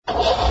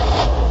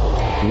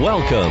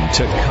Welcome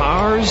to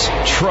Cars,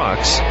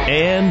 Trucks,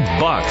 and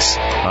Bucks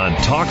on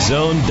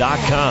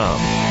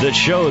TalkZone.com, the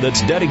show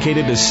that's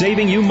dedicated to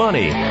saving you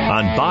money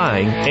on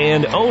buying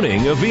and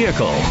owning a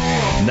vehicle.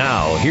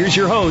 Now, here's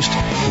your host,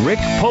 Rick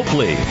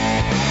Popely.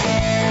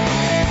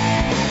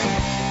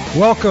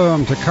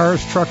 Welcome to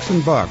Cars, Trucks,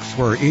 and Bucks,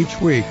 where each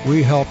week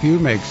we help you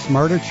make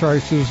smarter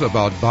choices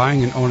about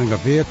buying and owning a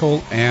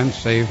vehicle and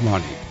save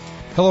money.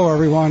 Hello,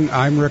 everyone.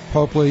 I'm Rick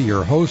Popely,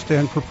 your host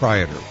and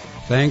proprietor.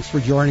 Thanks for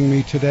joining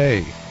me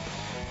today.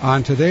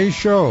 On today's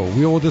show,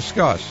 we will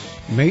discuss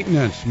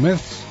maintenance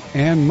myths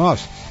and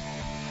musts.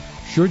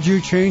 Should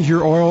you change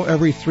your oil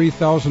every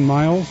 3,000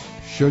 miles?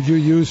 Should you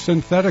use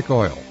synthetic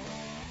oil?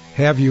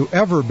 Have you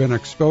ever been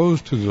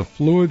exposed to the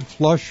fluid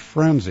flush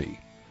frenzy?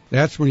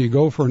 That's when you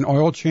go for an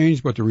oil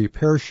change, but the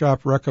repair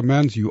shop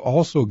recommends you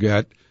also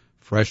get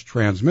fresh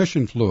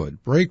transmission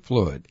fluid, brake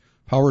fluid,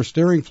 power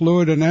steering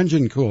fluid, and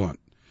engine coolant.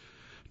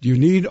 Do you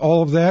need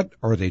all of that,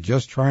 or are they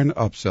just trying to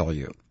upsell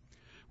you?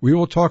 We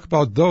will talk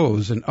about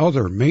those and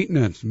other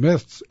maintenance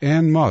myths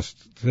and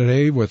musts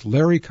today with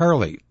Larry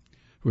Curley,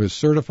 who is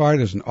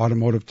certified as an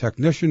automotive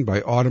technician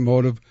by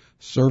Automotive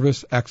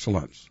Service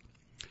Excellence.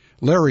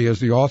 Larry is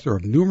the author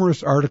of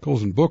numerous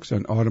articles and books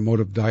on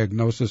automotive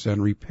diagnosis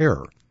and repair.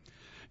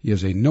 He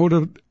is a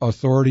noted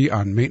authority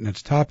on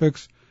maintenance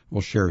topics, will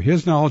share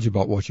his knowledge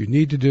about what you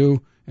need to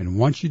do and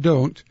what you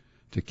don't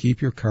to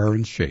keep your car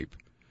in shape.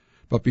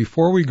 But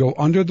before we go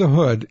under the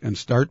hood and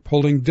start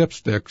pulling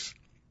dipsticks,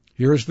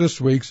 here's this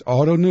week's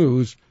auto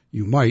news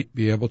you might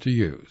be able to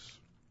use.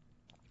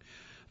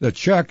 The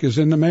check is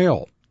in the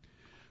mail.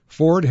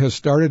 Ford has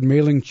started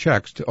mailing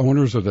checks to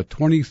owners of the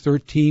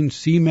 2013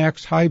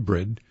 C-Max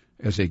Hybrid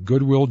as a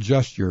goodwill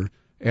gesture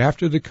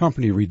after the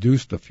company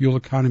reduced the fuel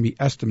economy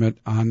estimate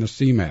on the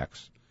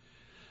C-Max.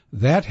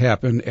 That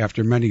happened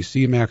after many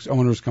C-Max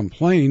owners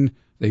complained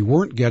they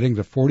weren't getting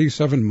the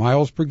 47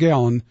 miles per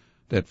gallon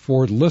that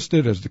Ford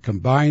listed as the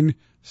combined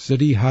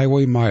city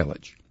highway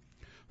mileage.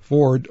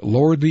 Ford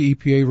lowered the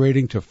EPA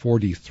rating to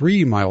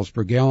 43 miles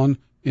per gallon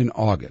in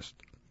August.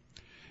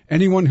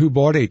 Anyone who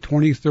bought a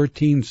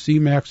 2013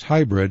 C-Max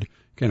Hybrid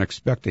can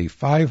expect a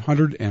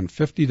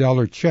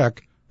 $550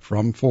 check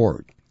from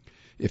Ford.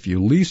 If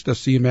you leased a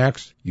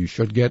C-Max, you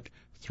should get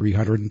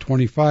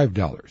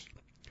 $325.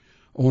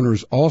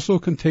 Owners also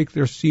can take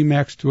their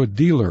C-Max to a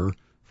dealer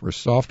for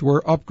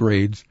software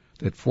upgrades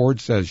that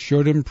Ford says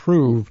should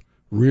improve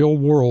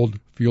real-world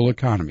fuel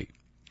economy.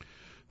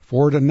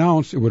 Ford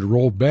announced it would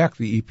roll back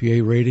the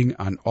EPA rating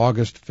on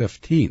August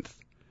 15th.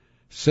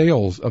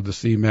 Sales of the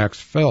C-Max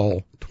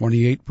fell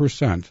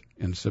 28%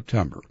 in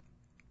September.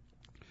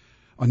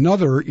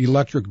 Another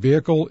electric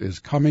vehicle is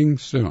coming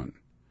soon.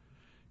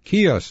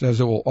 Kia says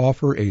it will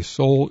offer a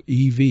Soul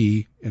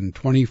EV in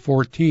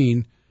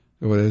 2014,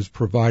 though it has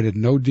provided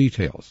no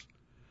details.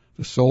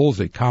 The Soul is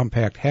a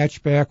compact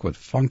hatchback with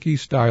funky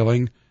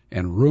styling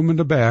and room in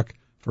the back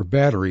for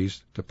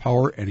batteries to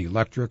power an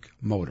electric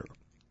motor.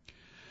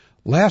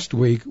 Last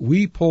week,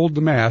 we pulled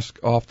the mask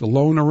off the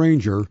loan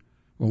arranger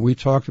when we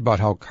talked about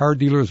how car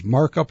dealers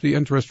mark up the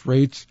interest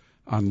rates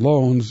on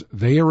loans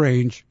they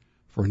arrange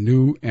for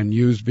new and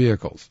used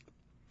vehicles.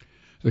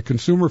 The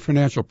Consumer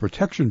Financial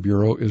Protection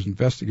Bureau is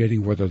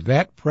investigating whether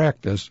that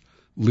practice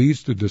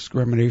leads to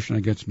discrimination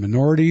against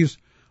minorities,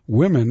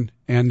 women,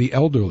 and the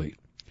elderly.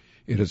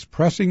 It is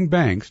pressing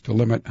banks to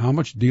limit how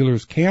much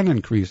dealers can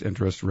increase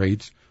interest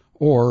rates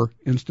or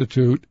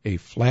institute a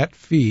flat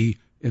fee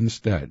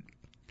instead.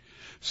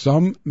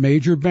 Some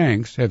major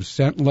banks have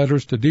sent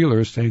letters to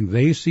dealers saying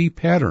they see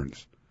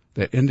patterns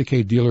that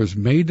indicate dealers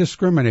may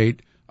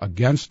discriminate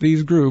against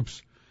these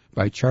groups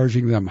by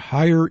charging them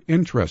higher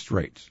interest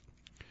rates.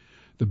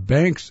 The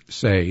banks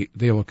say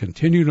they will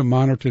continue to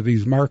monitor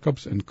these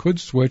markups and could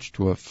switch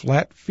to a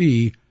flat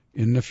fee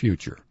in the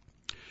future.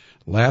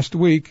 Last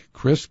week,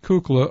 Chris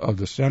Kukla of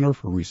the Center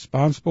for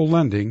Responsible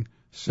Lending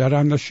said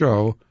on the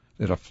show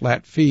that a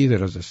flat fee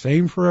that is the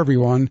same for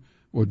everyone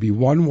would be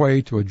one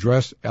way to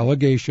address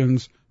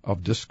allegations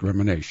of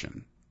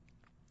discrimination.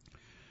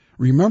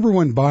 Remember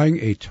when buying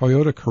a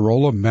Toyota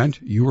Corolla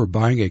meant you were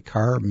buying a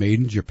car made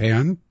in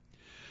Japan?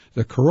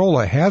 The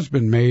Corolla has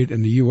been made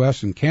in the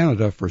U.S. and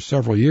Canada for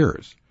several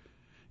years,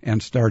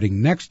 and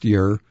starting next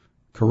year,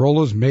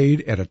 Corollas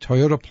made at a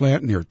Toyota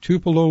plant near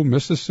Tupelo,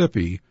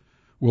 Mississippi,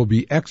 will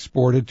be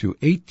exported to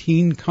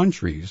 18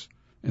 countries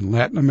in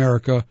Latin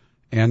America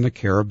and the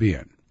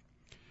Caribbean.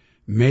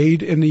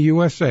 Made in the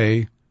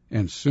USA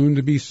and soon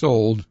to be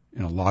sold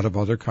in a lot of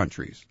other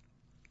countries.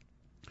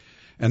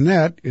 And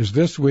that is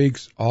this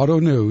week's auto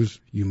news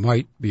you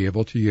might be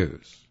able to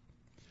use.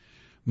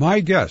 My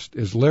guest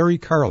is Larry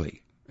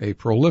Curley, a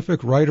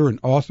prolific writer and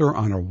author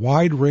on a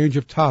wide range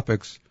of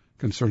topics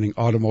concerning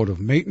automotive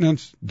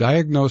maintenance,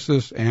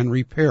 diagnosis, and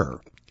repair.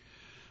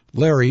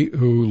 Larry,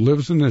 who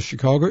lives in the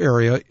Chicago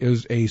area,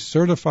 is a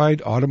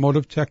certified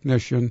automotive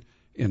technician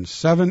in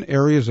 7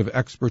 areas of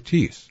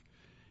expertise,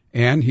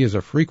 and he is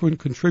a frequent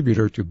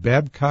contributor to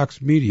Babcock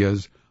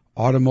Media's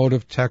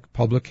automotive tech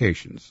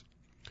publications.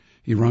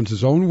 He runs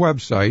his own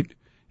website,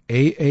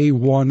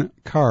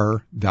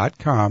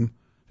 aa1car.com,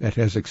 that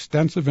has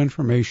extensive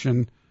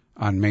information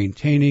on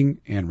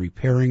maintaining and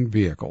repairing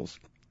vehicles.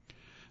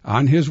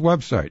 On his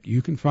website,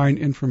 you can find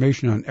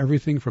information on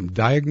everything from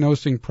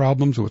diagnosing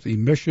problems with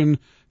emission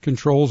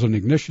controls and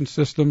ignition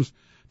systems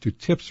to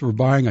tips for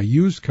buying a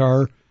used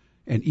car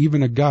and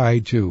even a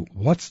guide to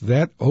what's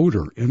that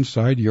odor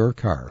inside your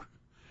car.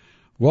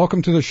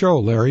 Welcome to the show,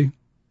 Larry.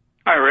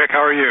 Hi, Rick.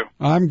 How are you?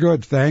 I'm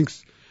good,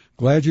 thanks.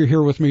 Glad you're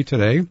here with me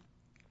today.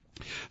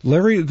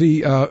 Larry,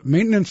 the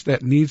maintenance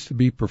that needs to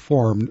be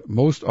performed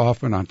most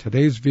often on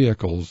today's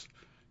vehicles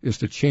is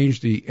to change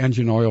the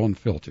engine oil and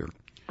filter.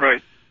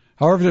 Right.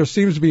 However, there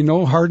seems to be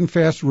no hard and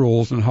fast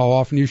rules on how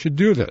often you should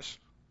do this.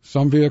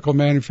 Some vehicle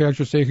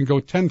manufacturers say you can go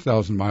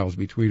 10,000 miles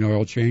between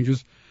oil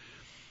changes.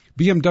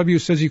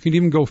 BMW says you can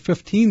even go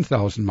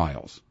 15,000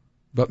 miles.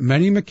 But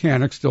many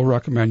mechanics still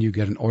recommend you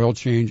get an oil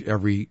change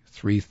every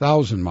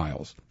 3,000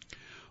 miles.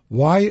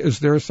 Why is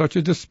there such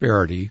a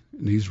disparity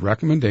in these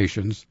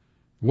recommendations?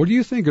 What do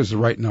you think is the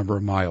right number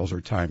of miles or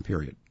time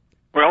period?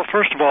 Well,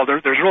 first of all,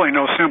 there's really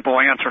no simple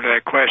answer to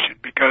that question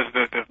because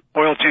the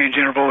oil change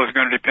interval is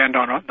going to depend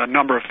on a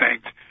number of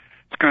things.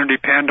 It's going to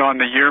depend on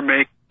the year,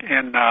 make,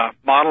 and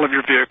model of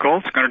your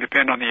vehicle. It's going to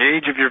depend on the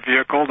age of your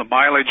vehicle, the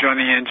mileage on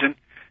the engine,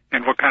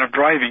 and what kind of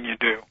driving you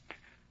do.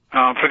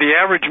 For the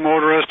average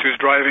motorist who's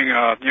driving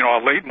a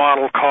late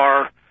model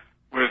car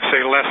with,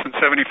 say, less than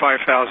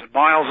 75,000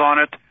 miles on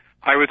it,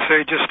 I would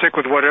say just stick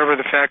with whatever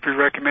the factory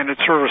recommended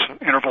service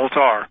intervals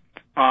are.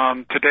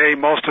 Today,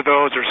 most of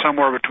those are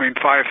somewhere between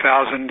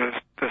 5,000 to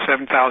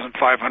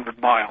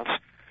 7,500 miles.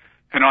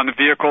 And on the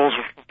vehicles,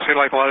 say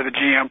like a lot of the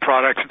GM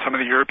products and some of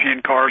the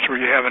European cars where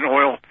you have an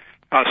oil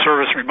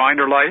service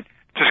reminder light,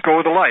 just go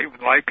with the light. When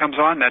the light comes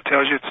on, that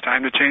tells you it's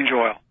time to change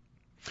oil.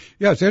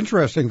 Yeah, it's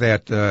interesting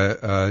that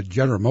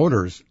General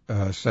Motors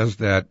says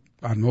that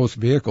on most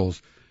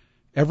vehicles,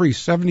 every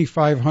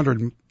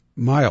 7,500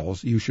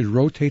 miles, you should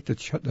rotate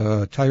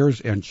the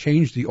tires and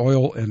change the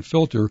oil and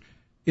filter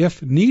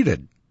if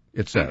needed.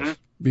 It says,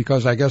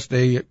 because I guess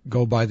they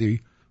go by the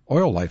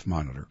oil life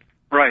monitor.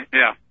 Right,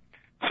 yeah.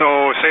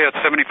 So say it's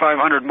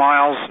 7,500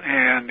 miles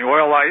and the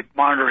oil light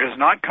monitor has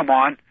not come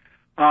on,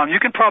 you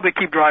can probably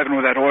keep driving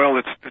with that oil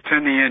that's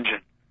in the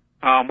engine.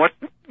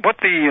 What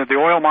the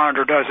oil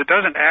monitor does, it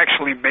doesn't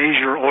actually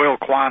measure oil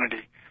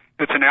quantity.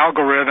 It's an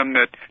algorithm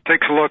that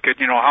takes a look at,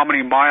 how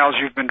many miles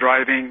you've been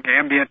driving,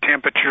 ambient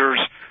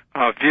temperatures,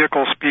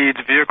 vehicle speeds,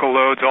 vehicle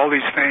loads, all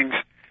these things,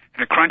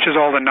 and it crunches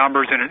all the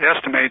numbers and it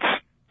estimates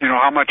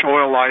how much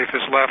oil life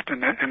is left in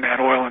that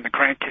oil in the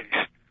crankcase.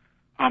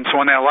 So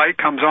when that light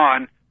comes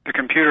on, the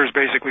computer is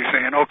basically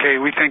saying, okay,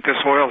 we think this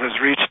oil has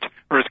reached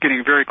or is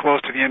getting very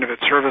close to the end of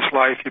its service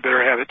life. You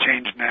better have it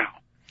changed now.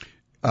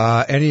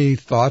 Any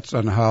thoughts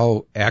on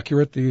how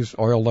accurate these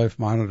oil life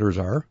monitors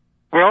are?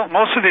 Well,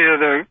 most of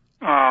the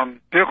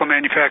vehicle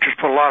manufacturers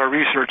put a lot of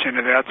research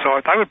into that, so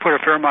I would put a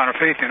fair amount of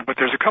faith in it, but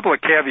there's a couple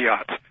of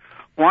caveats.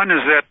 One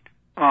is that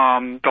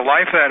the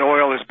life of that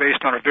oil is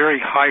based on a very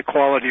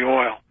high-quality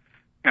oil.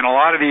 And a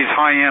lot of these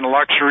high-end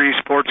luxury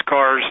sports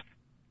cars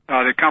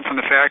that come from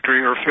the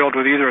factory are filled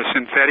with either a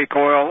synthetic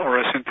oil or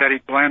a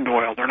synthetic blend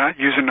oil. They're not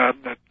using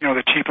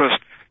the cheapest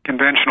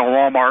conventional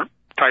Walmart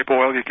type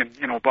oil you can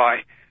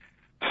buy.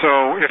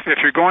 So if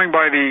you're going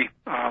by the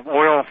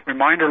oil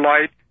reminder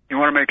light, you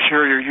want to make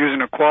sure you're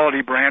using a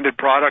quality branded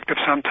product of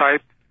some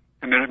type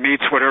and that it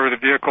meets whatever the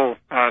vehicle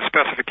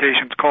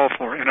specifications call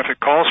for. And if it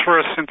calls for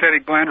a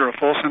synthetic blend or a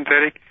full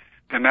synthetic,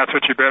 then that's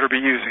what you better be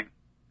using.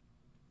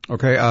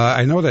 Okay,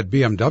 I know that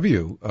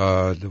BMW,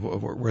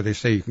 where they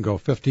say you can go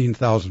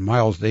 15,000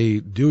 miles, they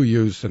do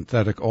use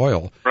synthetic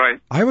oil. Right.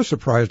 I was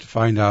surprised to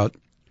find out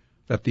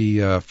that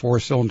the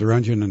four-cylinder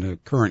engine in the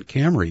current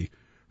Camry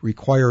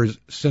requires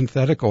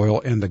synthetic oil,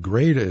 and the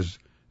grade is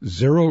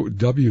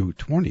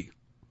 0W20.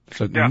 It's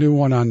a new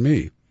one on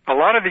me. A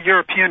lot of the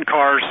European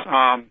cars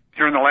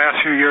here in the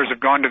last few years have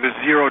gone to the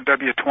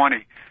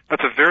 0W20.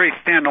 That's a very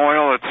thin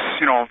oil. It's,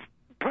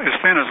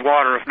 as thin as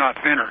water, if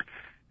not thinner.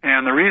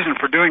 And the reason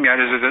for doing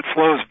that is it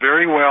flows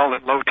very well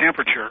at low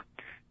temperature,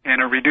 and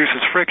it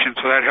reduces friction,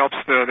 so that helps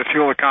the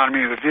fuel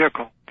economy of the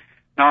vehicle.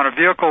 Now, in a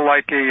vehicle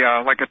like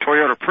a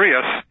Toyota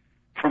Prius,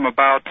 from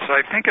about,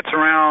 I think it's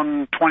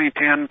around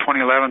 2010,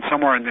 2011,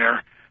 somewhere in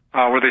there,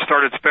 where they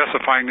started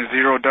specifying the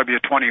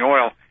 0W20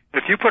 oil.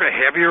 If you put a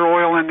heavier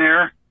oil in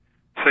there,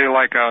 say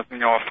like a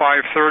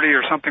 530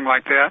 or something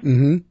like that,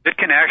 it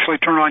can actually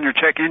turn on your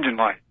check engine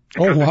light.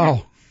 Oh,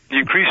 wow. The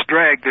increased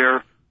drag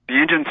there, the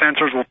engine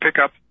sensors will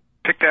pick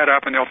that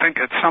up, and they'll think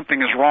that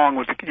something is wrong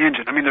with the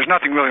engine. I mean, there's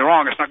nothing really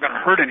wrong. It's not going to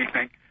hurt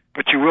anything,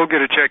 but you will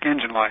get a check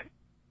engine light.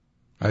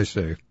 I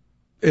see.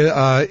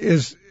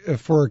 Is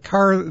for a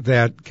car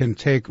that can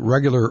take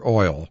regular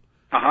oil,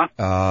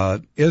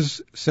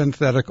 is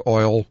synthetic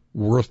oil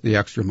worth the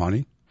extra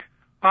money?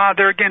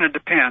 There again, it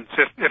depends.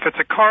 If it's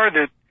a car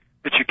that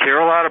you care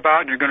a lot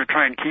about and you're going to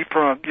try and keep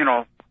for a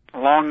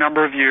long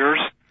number of years,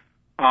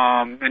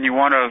 and you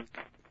want to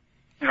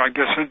I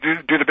guess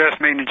do the best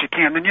maintenance you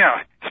can, then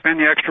spend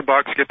the extra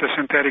bucks, get the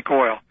synthetic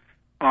oil.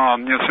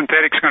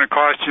 Synthetic's going to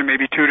cost you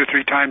maybe 2 to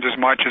 3 times as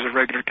much as a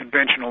regular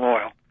conventional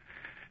oil.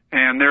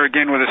 And there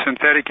again with a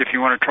synthetic, if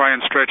you want to try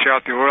and stretch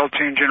out the oil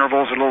change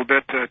intervals a little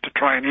bit to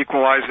try and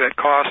equalize that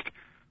cost,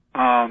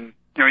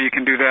 you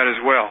can do that as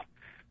well.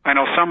 I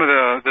know some of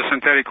the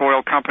synthetic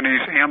oil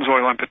companies,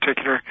 AMSOIL in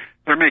particular,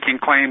 they're making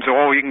claims,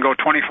 you can go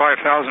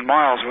 25,000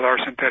 miles with our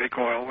synthetic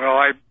oil. Well,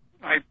 I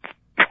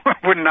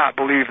would not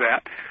believe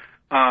that,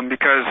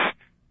 because,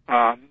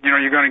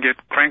 you're going to get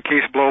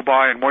crankcase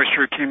blow-by and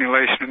moisture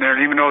accumulation in there.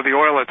 And even though the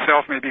oil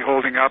itself may be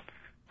holding up,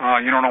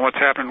 you don't know what's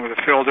happened with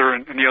the filter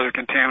and the other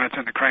contaminants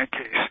in the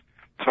crankcase.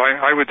 So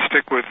I would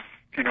stick with,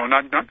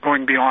 not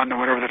going beyond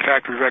whatever the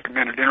factory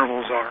recommended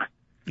intervals are.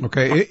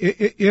 Okay.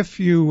 If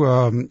you,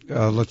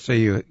 let's say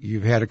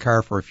you've had a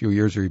car for a few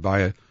years, or you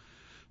buy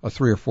a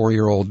 3 or 4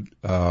 year old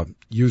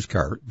used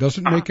car, does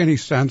it make any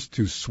sense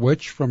to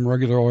switch from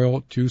regular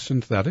oil to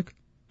synthetic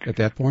at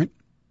that point?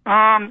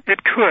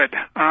 It could.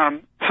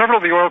 Several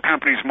of the oil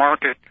companies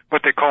market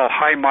what they call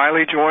high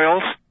mileage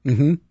oils,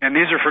 and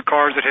these are for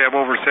cars that have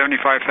over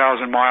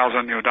 75,000 miles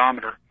on the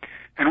odometer.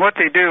 And what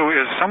they do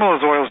is some of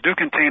those oils do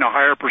contain a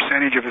higher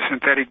percentage of a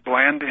synthetic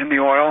blend in the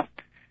oil,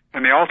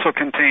 and they also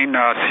contain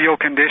seal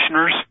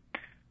conditioners,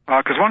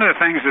 because one of the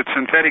things that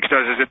synthetics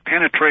does is it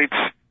penetrates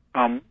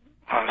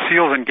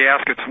seals and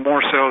gaskets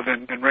more so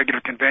than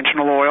regular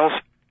conventional oils,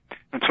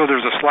 and so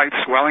there's a slight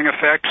swelling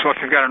effect. So if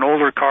you've got an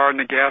older car and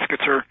the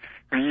gaskets are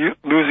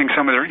losing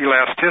some of their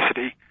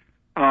elasticity,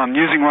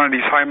 using one of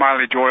these high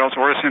mileage oils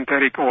or a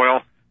synthetic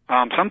oil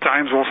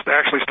sometimes will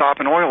actually stop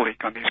an oil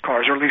leak on these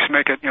cars, or at least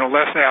make it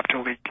less apt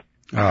to leak.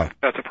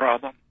 That's a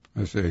problem.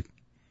 I see.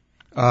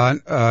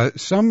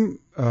 Some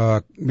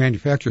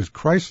manufacturers,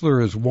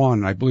 Chrysler is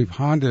one, I believe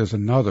Honda is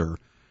another,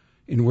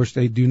 in which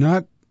they do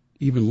not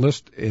even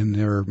list in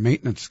their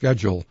maintenance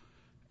schedule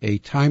a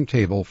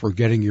timetable for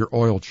getting your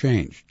oil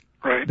changed.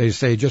 Right. They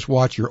say just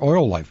watch your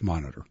oil life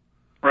monitor.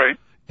 Right.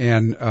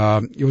 And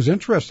it was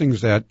interesting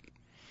is that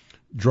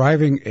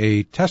driving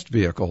a test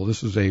vehicle,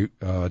 this is a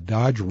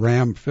Dodge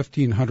Ram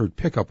 1500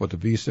 pickup with a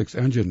V6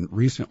 engine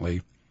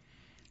recently,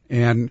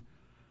 and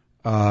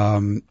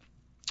the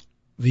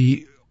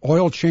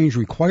oil change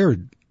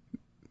required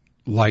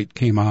light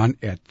came on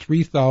at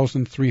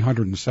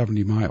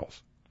 3,370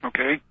 miles.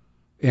 Okay.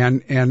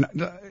 And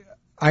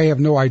I have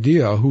no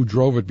idea who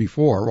drove it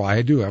before. Well,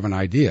 I do have an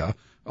idea,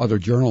 other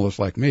journalists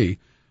like me.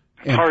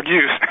 And hard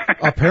use.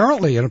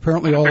 apparently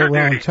all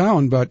around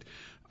town. But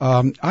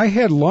I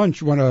had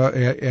lunch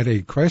at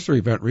a Chrysler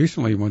event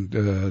recently when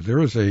there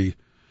was a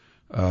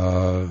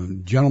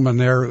gentleman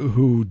there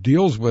who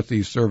deals with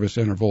these service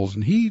intervals,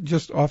 and he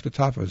just off the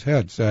top of his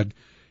head said,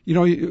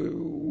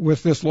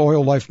 with this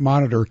oil life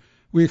monitor,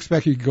 we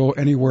expect you to go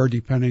anywhere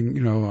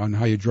depending, on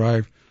how you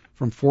drive,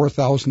 from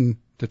 4,000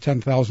 to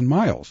 10,000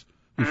 miles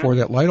before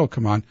that light will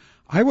come on.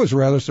 I was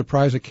rather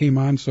surprised it came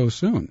on so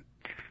soon.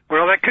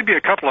 Well, that could be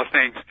a couple of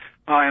things.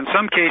 In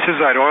some cases,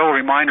 that oil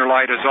reminder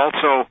light is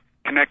also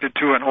connected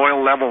to an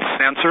oil level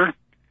sensor.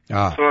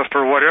 So if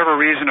for whatever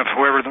reason, if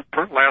whoever the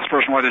last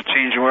person wanted to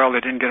change oil, they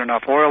didn't get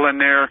enough oil in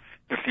there,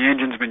 if the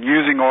engine's been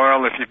using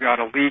oil, if you've got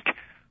a leak,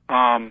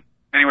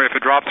 anyway, if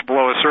it drops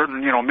below a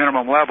certain,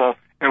 minimum level,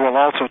 it will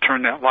also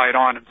turn that light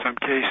on in some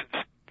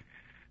cases.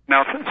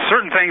 Now,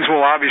 certain things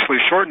will obviously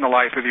shorten the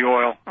life of the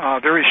oil.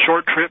 Very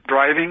short trip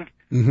driving,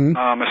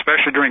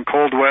 especially during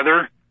cold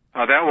weather,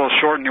 that will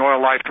shorten the oil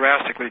life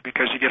drastically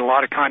because you get a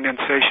lot of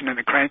condensation in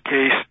the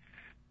crankcase,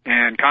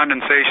 and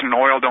condensation and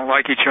oil don't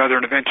like each other,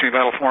 and eventually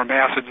that'll form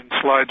acids and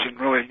sludge and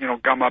really,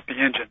 gum up the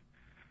engine.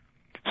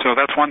 So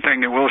that's one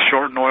thing that will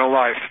shorten oil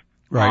life.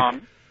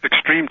 Right.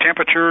 Extreme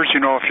temperatures,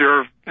 if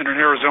you're in an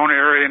Arizona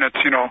area and it's,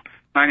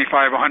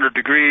 95, 100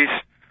 degrees,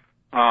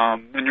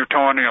 and you're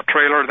towing a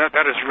trailer,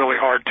 that is really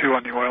hard too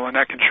on the oil, and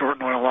that can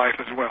shorten oil life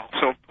as well.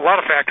 So a lot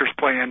of factors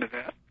play into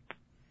that.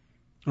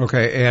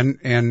 Okay,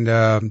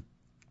 and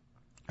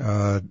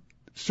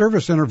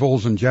service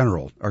intervals in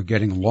general are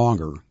getting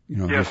longer,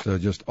 Yes.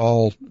 just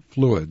all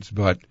fluids,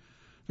 but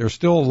there's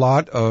still a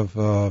lot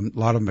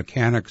of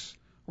mechanics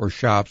or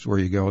shops where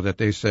you go that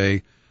they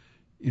say,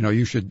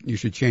 you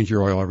should change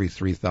your oil every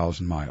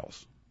 3,000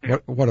 miles. Yeah.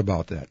 What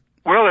about that?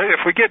 Well,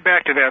 if we get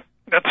back to that,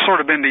 that's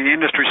sort of been the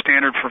industry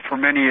standard for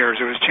many years.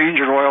 It was change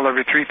your oil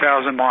every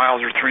 3,000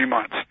 miles or 3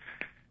 months.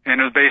 And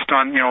it was based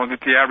on, that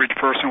the average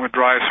person would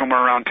drive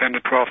somewhere around 10 to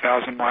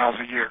 12,000 miles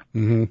a year.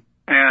 Mm-hmm.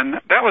 And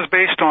that was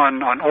based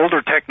on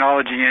older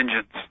technology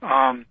engines.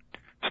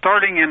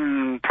 Starting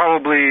in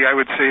probably, I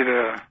would say,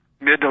 the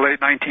mid to late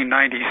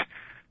 1990s,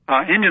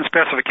 engine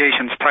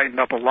specifications tightened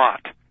up a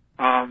lot.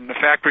 The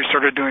factory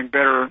started doing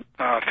better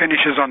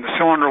finishes on the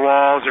cylinder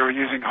walls. They were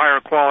using higher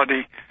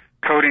quality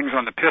coatings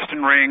on the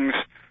piston rings.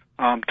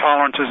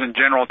 Tolerances in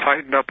general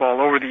tightened up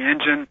all over the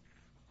engine.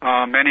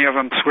 Many of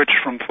them switched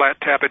from flat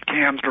tappet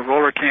cams to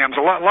roller cams.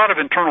 A lot of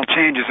internal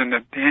changes in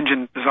the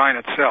engine design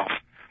itself.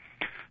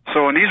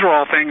 So, and these were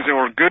all things that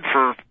were good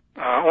for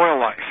oil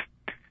life.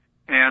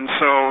 And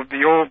so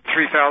the old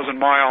 3,000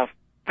 mile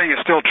thing is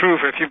still true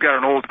if you've got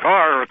an old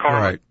car or a car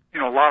right.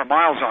 with, a lot of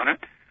miles on it.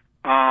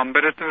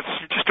 But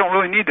you just don't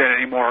really need that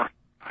anymore.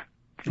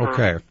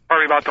 Okay.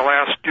 Probably about the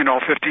last,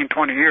 15,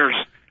 20 years,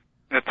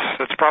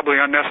 it's probably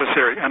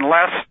unnecessary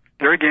unless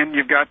there again,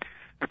 you've got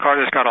a car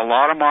that's got a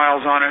lot of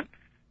miles on it.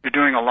 You're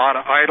doing a lot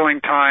of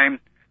idling time.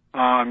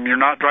 You're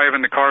not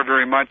driving the car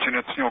very much, and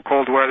it's,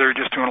 cold weather,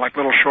 just doing like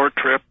little short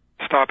trip,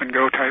 stop and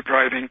go type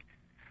driving.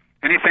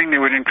 Anything that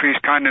would increase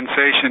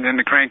condensation in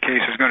the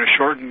crankcase is going to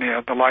shorten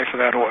the life of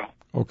that oil.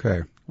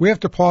 Okay. We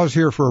have to pause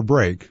here for a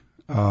break,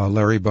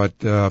 Larry, but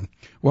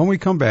when we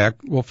come back,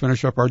 we'll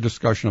finish up our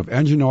discussion of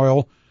engine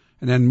oil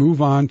and then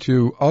move on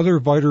to other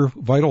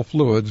vital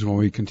fluids when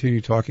we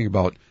continue talking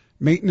about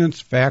maintenance,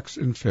 facts,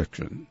 and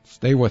fiction.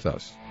 Stay with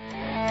us.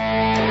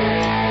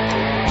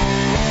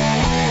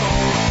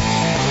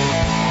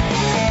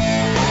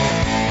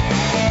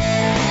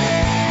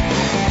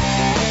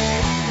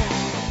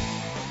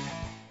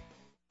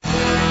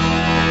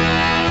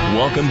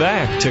 Welcome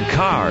back to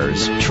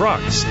Cars,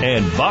 Trucks,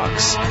 and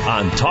Bucks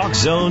on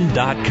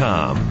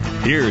TalkZone.com.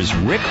 Here's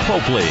Rick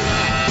Popely.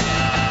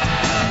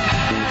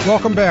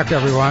 Welcome back,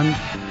 everyone.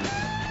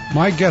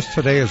 My guest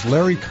today is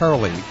Larry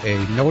Curley, a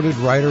noted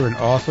writer and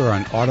author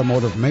on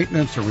automotive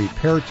maintenance and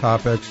repair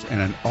topics and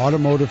an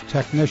automotive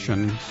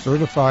technician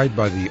certified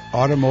by the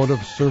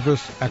Automotive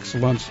Service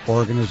Excellence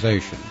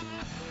Organization.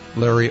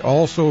 Larry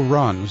also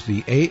runs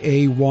the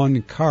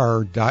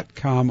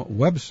AA1car.com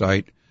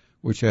website,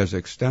 which has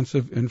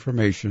extensive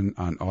information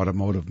on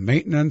automotive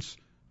maintenance,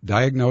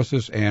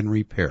 diagnosis, and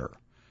repair.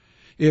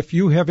 If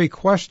you have a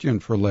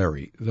question for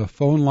Larry, the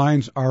phone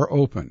lines are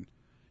open.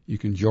 You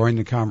can join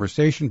the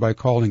conversation by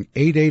calling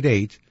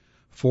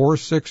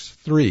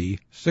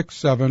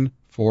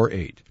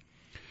 888-463-6748.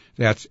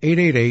 That's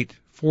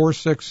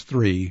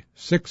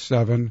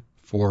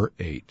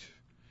 888-463-6748.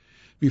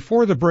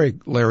 Before the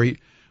break, Larry,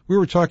 we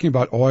were talking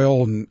about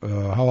oil and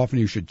how often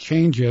you should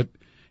change it.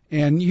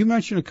 And you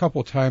mentioned a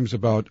couple times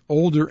about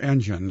older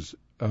engines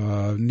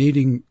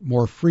needing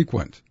more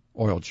frequent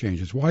oil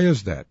changes. Why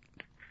is that?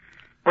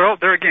 Well,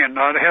 there again,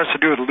 it has to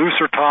do with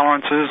looser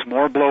tolerances,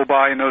 more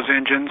blow-by in those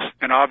engines,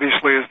 and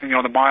obviously, as the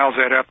miles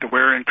add up, the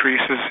wear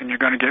increases, and you're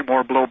going to get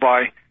more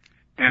blow-by.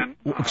 And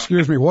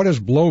excuse me, what is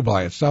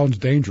blow-by? It sounds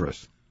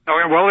dangerous.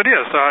 Oh, well, it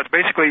is. It's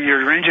basically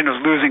your engine is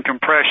losing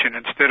compression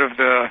instead of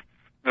the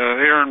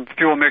air and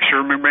fuel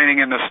mixture remaining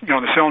in the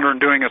cylinder and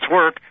doing its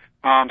work.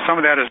 Some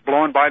of that is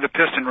blown by the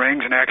piston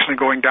rings and actually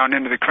going down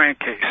into the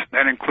crankcase.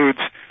 That includes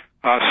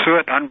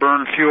soot,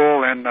 unburned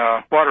fuel, and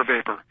water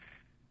vapor.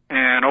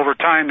 And over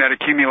time, that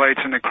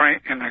accumulates in the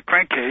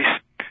crankcase.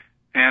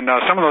 And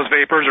some of those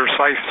vapors are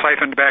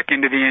siphoned back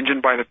into the engine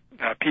by the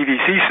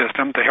PVC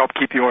system to help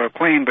keep the oil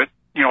clean. But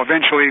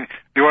eventually,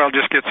 the oil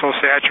just gets so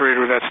saturated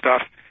with that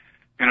stuff,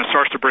 and it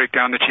starts to break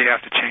down that you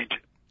have to change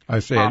it. I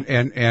see.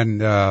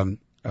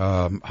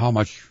 How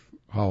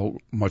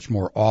much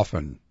more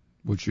often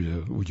would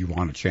you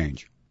want to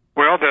change?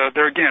 Well,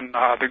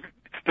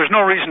 there's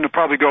no reason to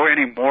probably go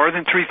any more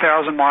than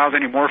 3,000 miles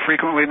any more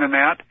frequently than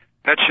that.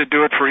 That should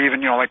do it for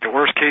even like the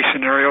worst case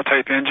scenario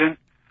type engine.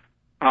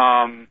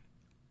 But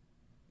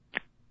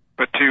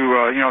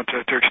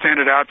to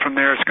extend it out from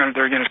there, it's going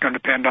to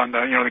depend on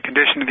the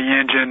condition of the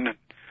engine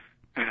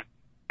and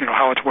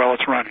how well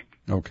it's running.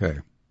 Okay.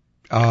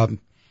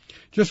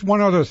 Just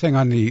one other thing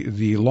on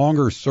the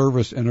longer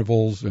service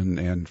intervals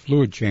and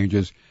fluid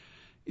changes.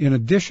 In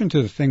addition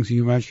to the things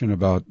you mentioned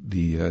about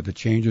the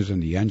changes in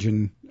the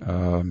engine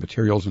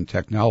materials and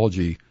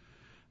technology,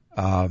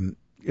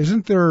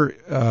 isn't there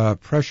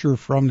pressure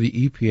from the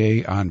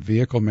EPA on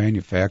vehicle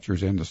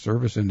manufacturers and the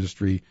service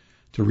industry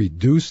to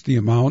reduce the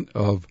amount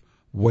of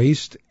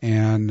waste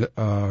and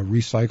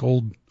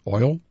recycled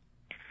oil?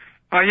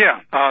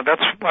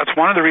 That's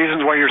one of the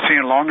reasons why you're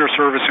seeing longer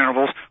service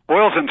intervals.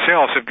 Oils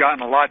themselves have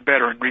gotten a lot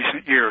better in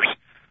recent years.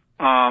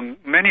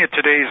 Many of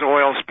today's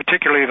oils,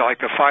 particularly like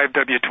the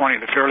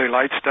 5W20, the fairly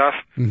light stuff,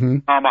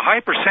 a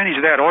high percentage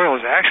of that oil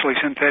is actually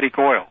synthetic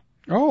oil.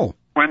 Oh.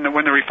 When the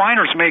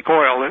refiners make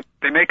oil,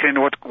 they make it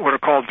into what are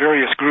called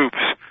various groups.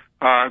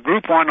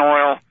 Group 1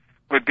 oil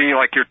would be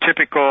like your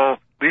typical,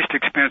 least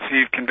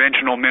expensive,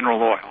 conventional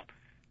mineral oil.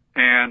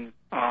 And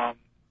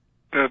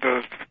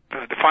the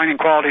defining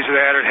qualities of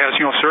that, it has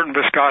certain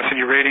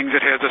viscosity ratings,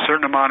 it has a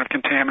certain amount of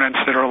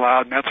contaminants that are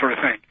allowed, and that sort of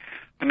thing.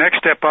 The next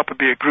step up would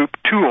be a Group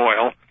 2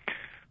 oil,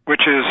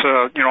 which is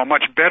a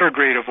much better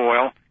grade of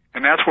oil,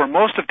 and that's where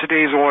most of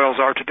today's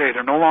oils are today.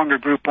 They're no longer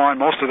Group 1.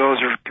 Most of those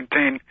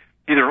contain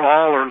either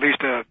all or at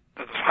least a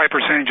high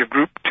percentage of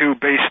Group 2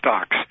 base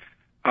stocks.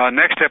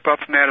 Next step up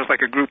from that is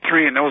like a Group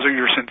 3, and those are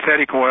your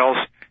synthetic oils,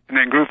 and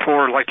then Group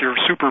 4 like your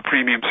super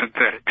premium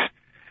synthetics.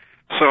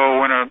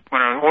 So when an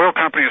oil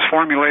company is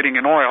formulating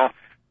an oil,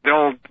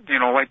 they'll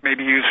like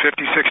maybe use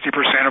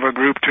 50-60% of a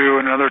Group 2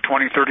 and another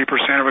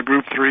 20-30% of a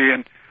Group 3,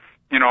 and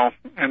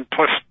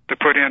plus to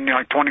put in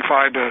like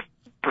 25%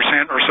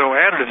 or so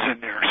additives in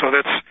there. So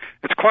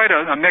it's quite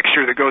a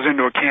mixture that goes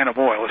into a can of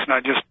oil. It's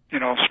not just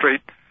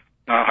straight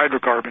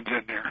hydrocarbons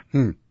in there.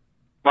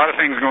 A lot of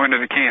things go into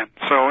the can.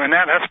 So, and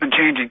that's been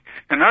changing.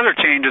 Another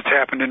change that's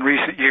happened in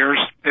recent years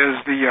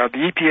is the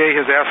EPA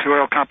has asked the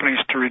oil companies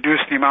to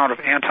reduce the amount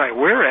of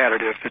anti-wear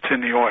additive that's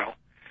in the oil.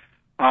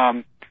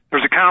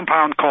 There's a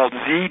compound called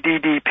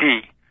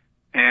ZDDP,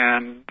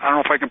 and I don't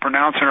know if I can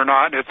pronounce it or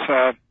not. It's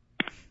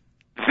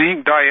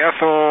zinc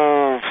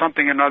diethyl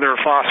something another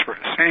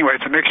phosphorus. Anyway,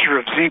 it's a mixture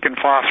of zinc and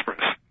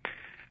phosphorus.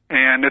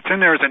 And it's in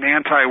there as an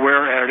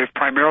anti-wear additive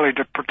primarily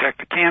to protect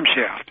the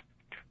camshaft.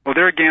 Well,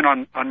 there again,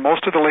 on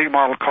most of the late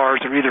model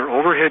cars, they're either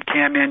overhead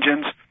cam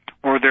engines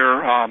or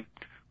they're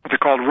what they're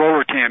called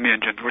roller cam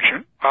engines, which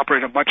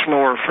operate at much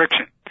lower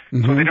friction.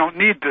 Mm-hmm. So they don't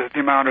need the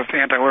amount of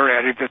anti-wear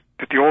additive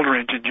that the older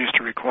engines used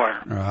to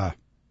require.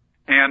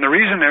 And the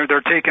reason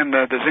they're taking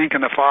the zinc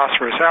and the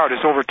phosphorus out is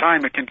over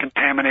time it can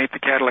contaminate the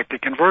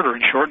catalytic converter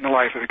and shorten the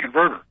life of the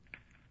converter.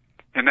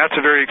 And that's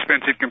a very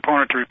expensive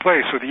component to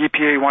replace. So the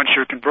EPA wants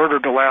your converter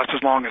to last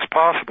as long as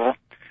possible.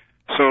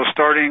 So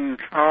starting,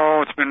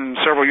 it's been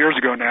several years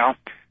ago now,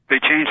 they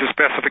changed the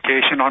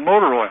specification on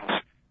motor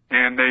oils.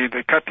 And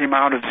they cut the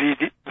amount of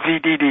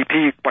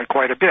ZDDP by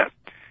quite a bit.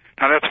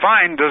 Now that's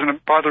fine,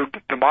 doesn't bother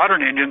the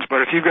modern engines,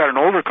 but if you've got an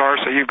older car,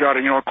 say you've got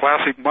a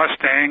classic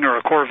Mustang or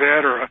a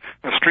Corvette or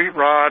a Street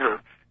Rod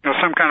or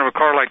some kind of a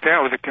car like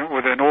that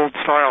with an old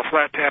style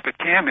flat tappet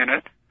cam in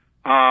it,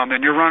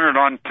 and you're running it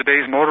on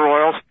today's motor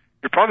oils,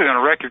 you're probably going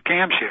to wreck your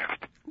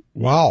camshaft.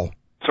 Wow.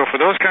 So for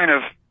those kind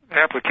of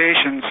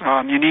applications,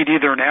 you need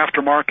either an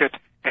aftermarket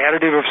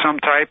additive of some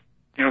type,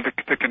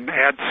 that can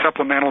add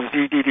supplemental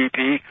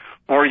ZDDP,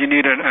 or you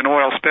need an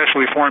oil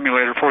specially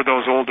formulated for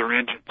those older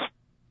engines.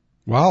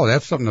 Wow,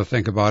 that's something to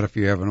think about if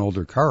you have an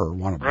older car or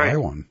want to buy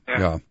one.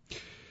 Yeah.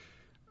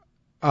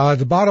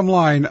 The bottom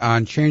line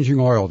on changing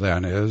oil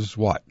then is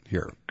what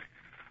here?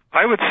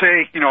 I would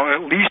say,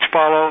 at least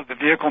follow the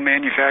vehicle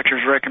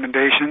manufacturer's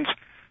recommendations.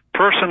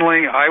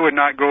 Personally, I would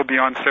not go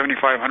beyond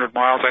 7,500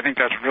 miles. I think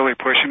that's really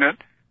pushing it.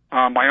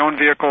 My own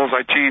vehicles,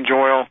 I change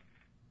oil.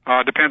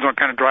 Depends on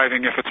kind of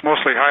driving. If it's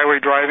mostly highway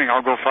driving,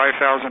 I'll go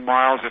 5,000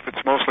 miles. If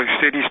it's mostly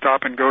city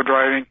stop and go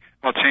driving,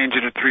 I'll change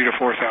it at 3,000 to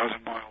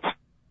 4,000 miles.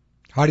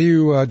 How do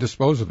you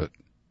dispose of it?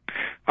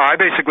 I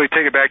basically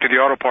take it back to the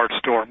auto parts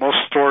store. Most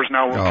stores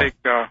now will take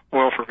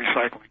oil for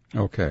recycling.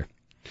 Okay.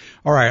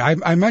 All right.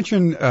 I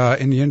mentioned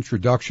in the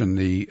introduction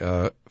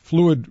the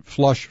fluid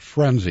flush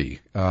frenzy.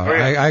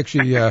 I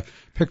actually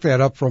picked that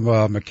up from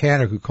a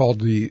mechanic who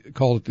called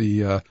it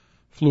the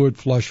fluid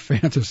flush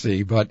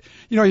fantasy. But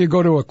you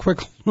go to a quick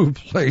lube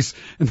place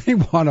and they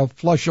want to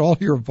flush all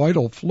your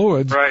vital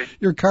fluids. Right.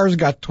 Your car's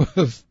got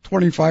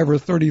 25 or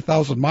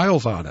 30,000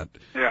 miles on it.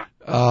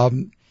 Yeah.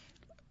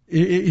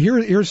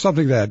 Here's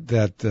something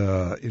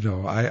that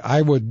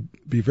I would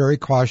be very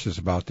cautious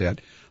about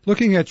that.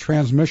 Looking at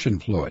transmission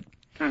fluid.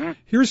 Mm-hmm.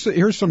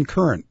 Here's some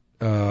current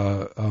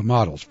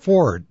models.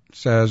 Ford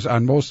says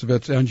on most of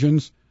its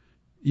engines,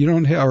 you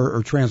don't have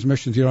or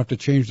transmissions, you don't have to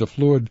change the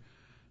fluid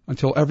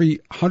until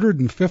every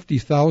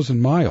 150,000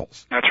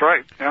 miles. That's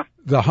right. Yeah.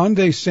 The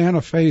Hyundai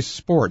Santa Fe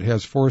Sport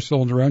has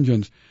 4-cylinder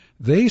engines.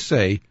 They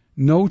say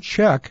no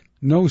check,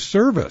 no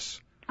service.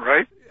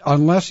 Right.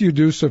 Unless you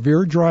do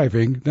severe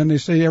driving, then they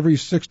say every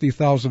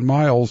 60,000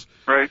 miles,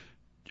 right,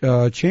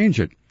 change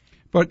it.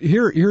 But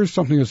here's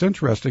something that's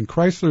interesting.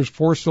 Chrysler's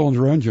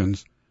 4-cylinder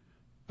engines,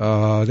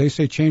 they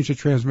say change the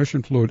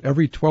transmission fluid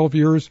every 12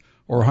 years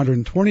or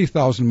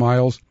 120,000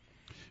 miles.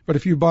 But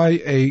if you buy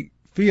a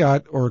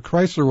Fiat or a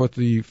Chrysler with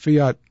the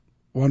Fiat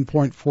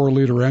 1.4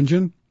 liter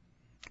engine,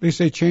 they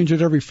say change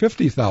it every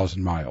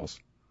 50,000 miles.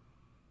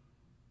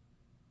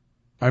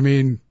 I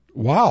mean,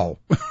 wow.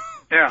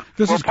 Yeah.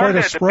 This is quite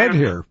a spread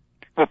here.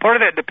 Well, part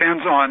of that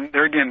depends on,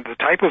 there again, the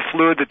type of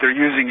fluid that they're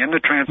using in the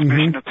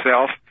transmission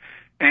itself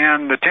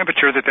and the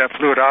temperature that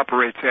fluid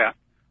operates at.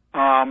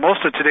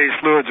 Most of today's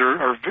fluids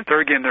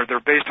they're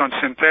based on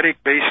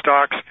synthetic base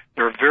stocks.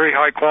 They're very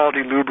high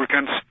quality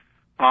lubricants.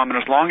 And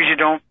as long as you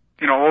don't,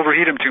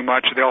 overheat them too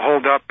much, they'll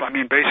hold up,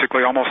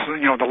 basically almost,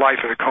 the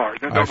life of the car.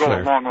 They'll go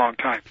a long, long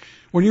time.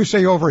 When you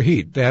say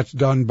overheat, that's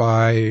done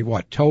by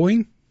what,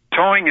 towing?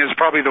 Towing is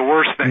probably the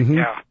worst thing,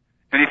 yeah.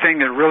 Anything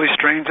that really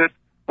strains it,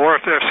 or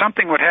if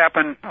something would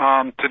happen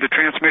to the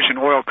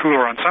transmission oil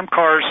cooler. On some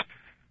cars,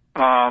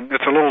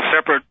 it's a little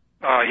separate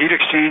heat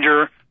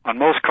exchanger. On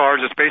most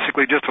cars, it's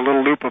basically just a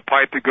little loop of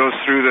pipe that goes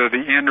through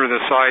the end or the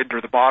side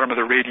or the bottom of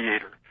the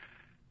radiator.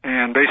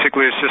 And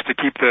basically, it's just to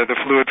keep the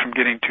fluid from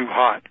getting too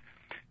hot.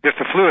 If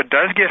the fluid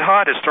does get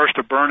hot, it starts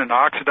to burn and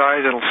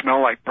oxidize. It'll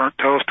smell like burnt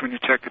toast when you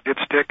check the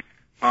dipstick.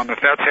 If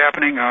that's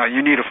happening,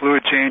 you need a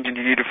fluid change, and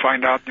you need to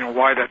find out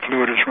why that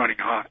fluid is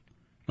running hot.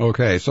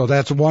 Okay, so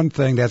that's one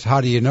thing. That's how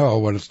do you know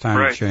when it's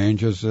time to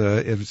change? Is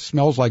if it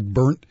smells like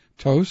burnt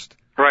toast?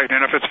 Right,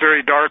 and if it's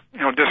very dark,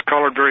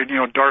 discolored, very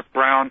dark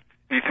brown,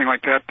 anything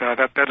like that,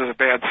 that is a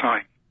bad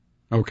sign.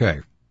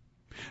 Okay.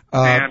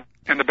 And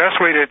the best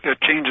way to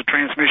change the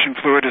transmission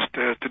fluid is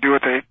to do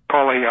what they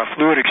call a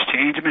fluid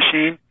exchange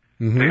machine.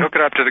 Mm-hmm. They hook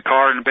it up to the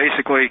car, and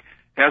basically,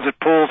 as it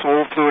pulls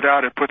old fluid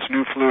out, it puts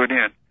new fluid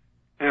in.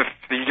 If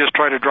you just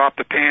try to drop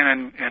the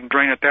pan and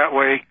drain it that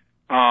way,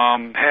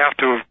 half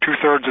to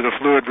 2/3 of the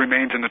fluid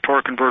remains in the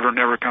torque converter and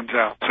never comes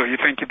out. So you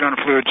think you've done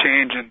a fluid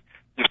change, and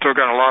you've still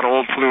got a lot of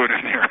old fluid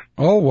in there.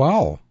 Oh,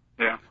 wow.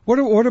 Yeah.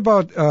 What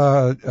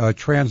about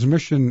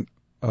transmission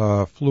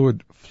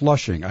fluid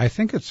flushing? I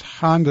think it's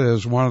Honda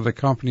is one of the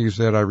companies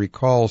that I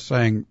recall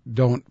saying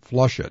don't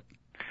flush it.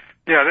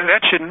 Yeah,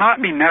 that should not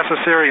be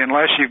necessary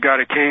unless you've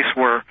got a case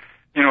where,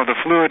 the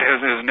fluid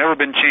has never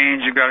been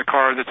changed. You've got a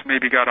car that's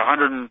maybe got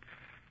 50,000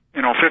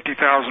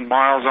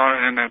 miles on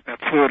it, and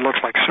that fluid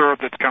looks like syrup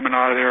that's coming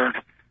out of there.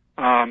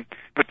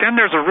 But then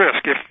there's a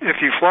risk.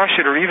 If you flush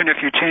it, or even if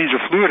you change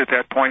the fluid at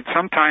that point,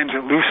 sometimes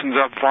it loosens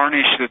up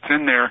varnish that's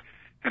in there,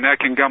 and that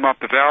can gum up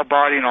the valve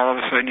body, and all of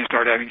a sudden you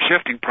start having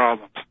shifting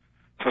problems.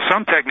 So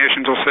some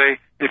technicians will say,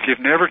 if you've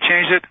never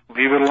changed it,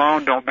 leave it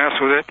alone, don't mess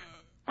with it.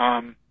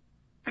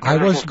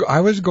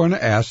 I was going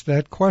to ask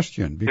that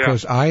question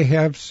because I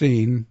have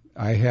seen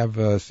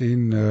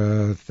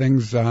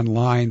things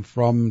online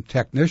from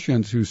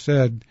technicians who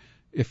said,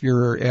 if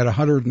you're at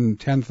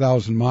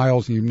 110,000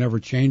 miles and you've never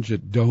changed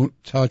it, don't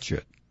touch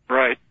it.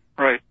 Right.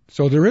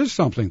 So there is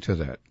something to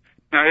that.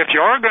 Now, if you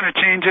are going to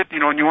change it,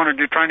 and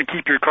you're trying to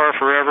keep your car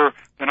forever,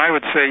 then I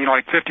would say,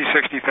 like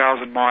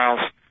 60,000 miles,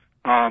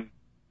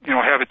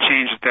 have it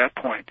changed at that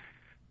point.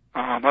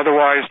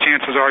 Otherwise,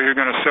 chances are you're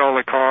going to sell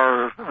the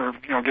car or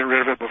get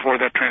rid of it before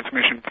that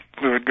transmission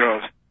fluid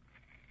goes.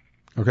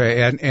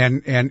 Okay,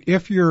 and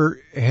if you're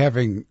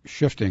having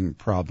shifting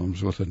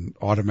problems with an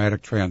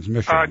automatic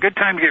transmission, good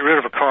time to get rid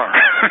of a car.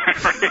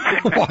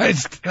 Why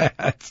is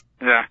that?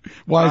 Yeah.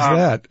 Why is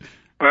that?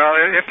 Well,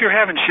 if you're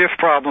having shift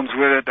problems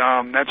with it,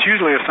 that's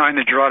usually a sign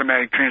that your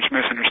automatic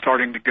transmission is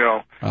starting to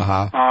go.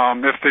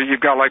 If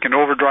you've got like an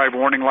overdrive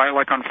warning light,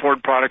 like on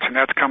Ford products, and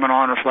that's coming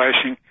on or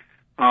flashing,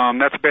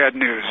 that's bad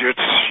news.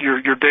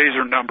 Your days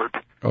are numbered.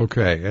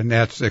 Okay, and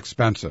that's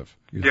expensive.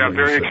 Yeah,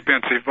 very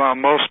expensive.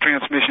 Most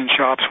transmission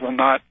shops will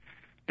not,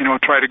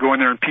 try to go in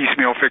there and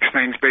piecemeal fix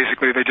things.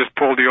 Basically, they just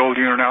pull the old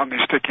unit out and they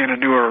stick in a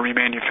newer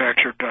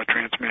remanufactured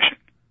transmission.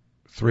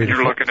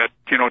 You're looking at,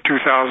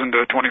 $2,000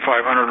 to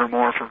 $2,500 or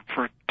more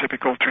for a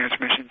typical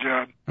transmission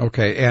job.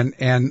 Okay, and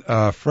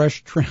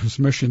fresh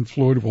transmission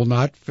fluid will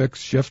not fix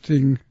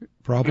shifting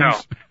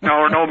problems?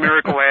 No, no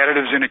miracle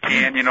additives in a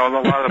can. A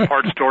lot of the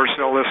parts stores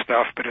sell this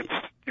stuff, but it's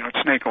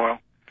snake oil.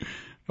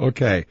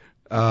 Okay.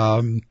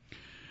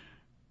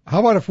 How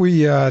about if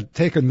we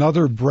take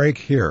another break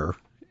here,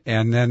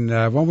 and then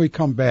when we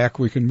come back,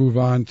 we can move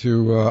on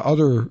to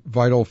other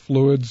vital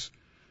fluids,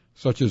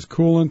 such as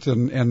coolant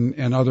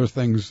and other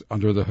things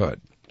under the hood.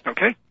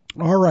 Okay.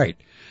 All right.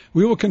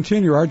 We will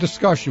continue our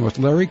discussion with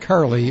Larry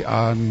Curley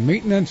on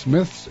maintenance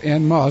myths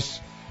and musts,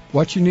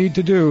 what you need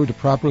to do to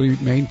properly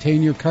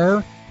maintain your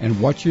car,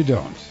 and what you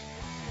don't.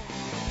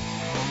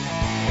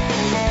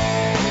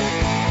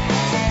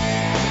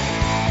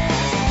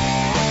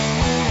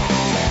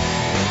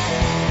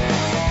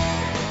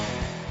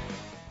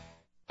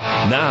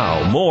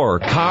 Now, more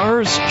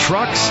Cars,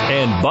 Trucks,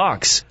 and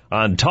Bucks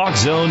on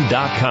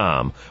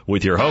TalkZone.com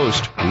with your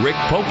host, Rick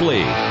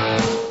Popely.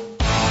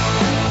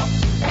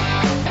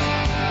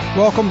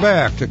 Welcome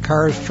back to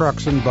Cars,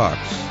 Trucks, and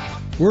Bucks.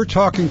 We're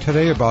talking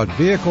today about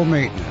vehicle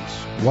maintenance,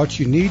 what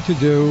you need to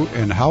do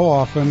and how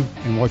often,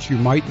 and what you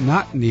might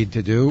not need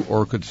to do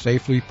or could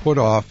safely put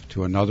off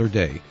to another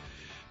day.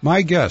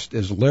 My guest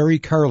is Larry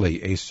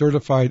Curley, a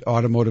certified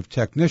automotive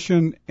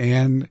technician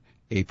and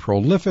a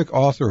prolific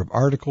author of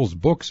articles,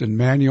 books, and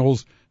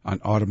manuals on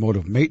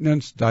automotive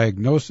maintenance,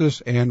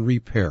 diagnosis, and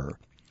repair.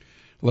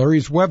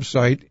 Larry's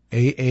website,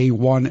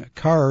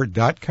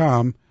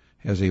 aa1car.com,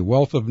 has a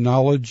wealth of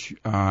knowledge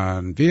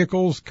on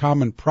vehicles,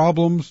 common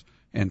problems,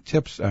 and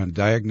tips on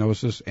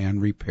diagnosis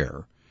and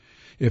repair.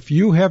 If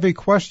you have a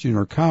question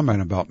or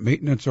comment about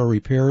maintenance or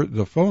repair,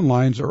 the phone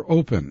lines are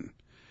open.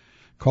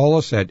 Call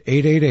us at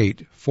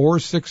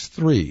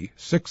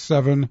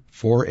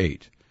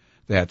 888-463-6748.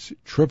 That's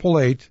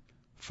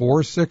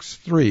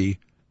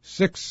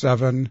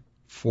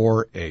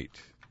 888-463-6748.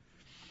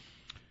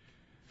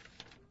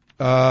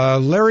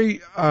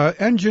 Larry,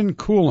 engine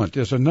coolant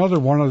is another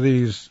one of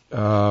these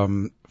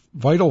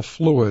vital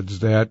fluids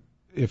that,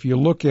 if you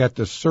look at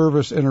the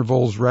service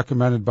intervals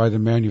recommended by the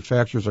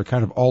manufacturers, are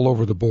kind of all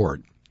over the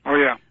board. Oh,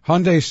 yeah.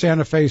 Hyundai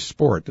Santa Fe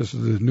Sport, this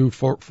is the new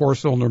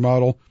four-cylinder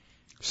model,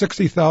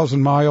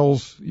 60,000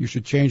 miles, you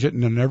should change it,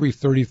 and then every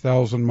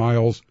 30,000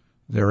 miles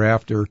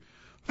thereafter.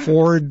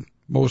 Ford,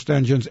 most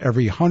engines,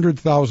 every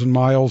 100,000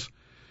 miles.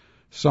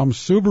 Some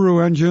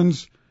Subaru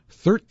engines,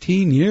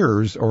 13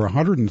 years or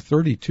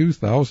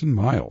 132,000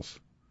 miles.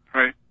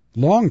 Right.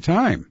 Long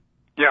time.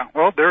 Yeah,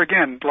 well, there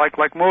again, like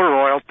motor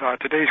oil,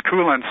 today's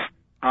coolants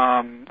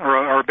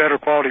are a better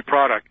quality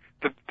product.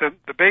 The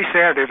base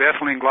additive,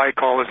 ethylene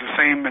glycol, is the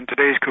same in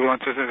today's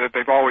coolants as that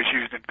they've always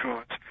used in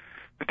coolants.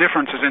 The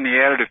difference is in the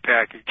additive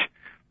package.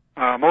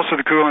 Most of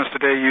the coolants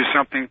today use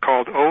something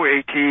called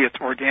OAT, it's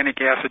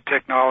organic acid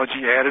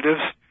technology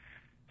additives.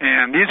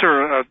 And these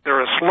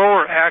they're a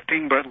slower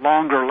acting but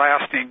longer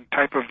lasting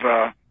type of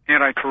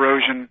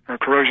anti-corrosion or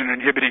corrosion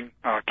inhibiting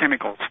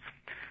chemicals.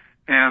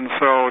 And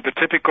so the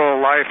typical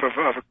life of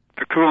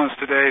the coolants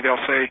today,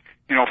 they'll say,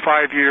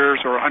 5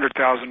 years or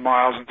 100,000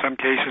 miles. In some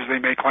cases, they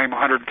may claim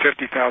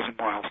 150,000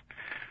 miles.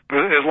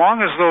 But as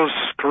long as those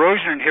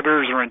corrosion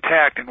inhibitors are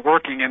intact and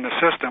working in the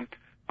system,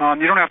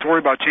 you don't have to worry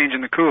about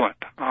changing the coolant.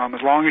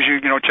 As long as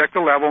you check the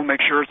level,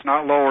 make sure it's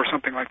not low or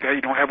something like that,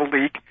 you don't have a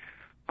leak,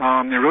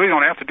 you really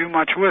don't have to do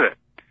much with it.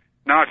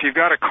 Now, if you've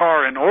got a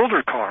car, an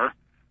older car,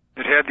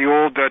 that had the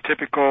old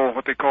typical,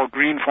 what they call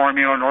green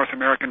formula, North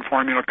American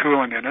formula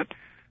coolant in it,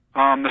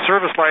 the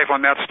service life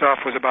on that stuff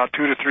was about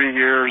 2 to 3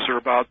 years, or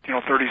about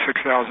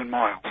 36,000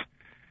 miles.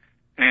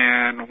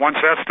 And once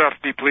that stuff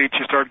depletes,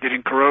 you start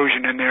getting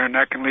corrosion in there, and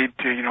that can lead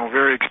to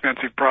very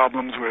expensive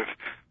problems with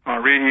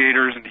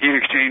radiators and heat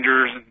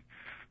exchangers and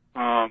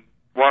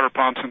water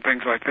pumps and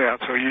things like that.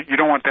 So you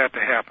don't want that to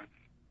happen.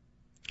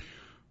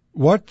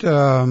 What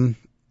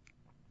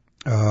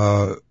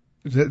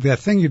that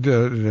thing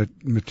that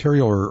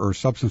material or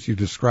substance you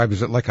described,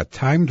 is it like a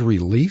timed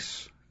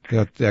release?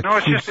 No, it's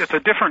a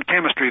different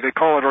chemistry. They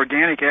call it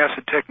organic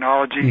acid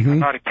technology. Mm-hmm. I'm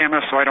not a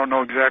chemist, so I don't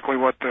know exactly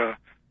what the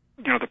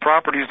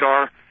properties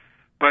are.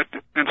 But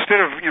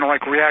instead of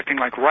like reacting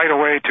like right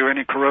away to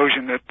any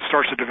corrosion that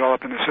starts to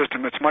develop in the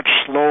system, it's much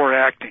slower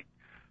acting.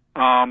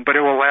 But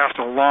it will last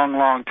a long,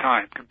 long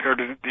time compared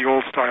to the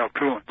old style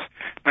coolants.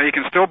 Now you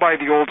can still buy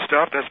the old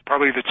stuff. That's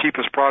probably the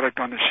cheapest product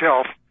on the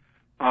shelf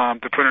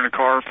to put in a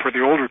car for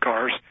the older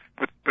cars.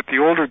 But the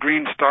older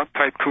green stock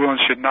type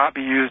coolants should not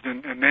be used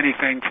in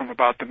anything from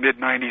about the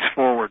mid-90s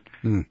forward.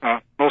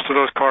 Most of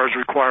those cars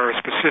require a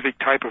specific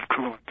type of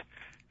coolant.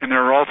 And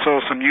there are also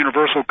some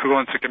universal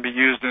coolants that can be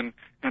used in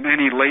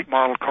any late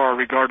model car,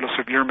 regardless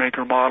of your make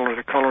or model or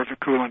the color of the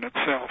coolant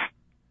itself.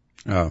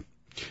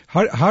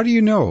 How do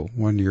you know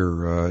when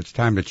it's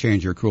time to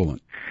change your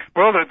coolant?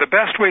 Well, the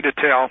best way to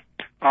tell,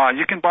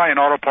 you can buy in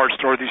auto parts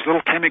store these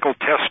little chemical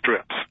test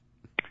strips.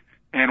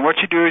 And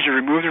what you do is you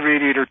remove the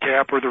radiator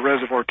cap or the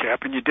reservoir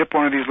cap, and you dip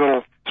one of these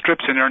little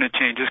strips in there, and it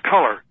changes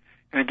color.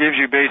 And it gives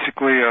you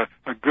basically a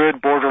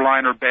good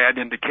borderline or bad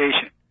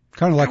indication.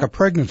 Kind of like a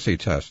pregnancy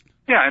test.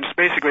 Yeah, and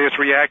it's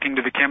reacting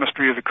to the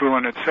chemistry of the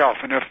coolant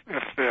itself. And if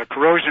the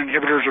corrosion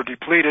inhibitors are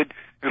depleted,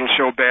 it'll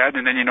show bad,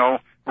 and then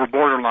we're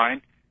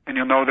borderline, and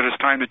you'll know that it's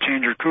time to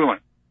change your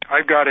coolant.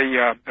 I've got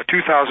a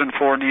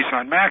 2004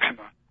 Nissan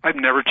Maxima. I've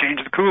never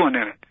changed the coolant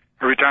in it.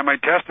 Every time I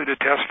test it, it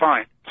tests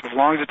fine. So as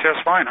long as it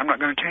tests fine, I'm not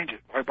going to change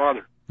it. Why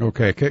bother?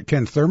 Okay.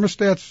 Can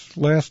thermostats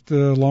last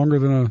longer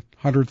than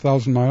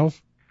 100,000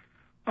 miles?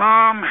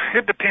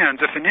 It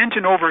depends. If an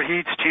engine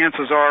overheats,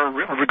 chances are,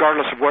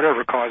 regardless of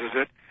whatever causes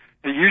it,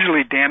 it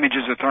usually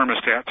damages the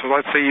thermostat. So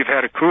let's say you've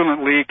had a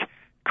coolant leak,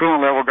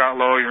 coolant level got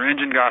low, your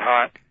engine got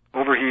hot,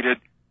 overheated.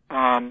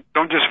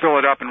 Don't just fill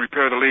it up and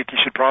repair the leak. You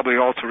should probably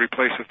also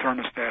replace the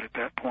thermostat at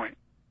that point.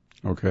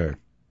 Okay.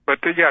 But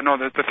the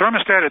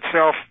thermostat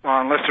itself,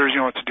 unless there's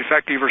it's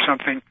defective or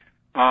something,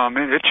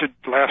 it should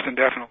last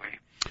indefinitely.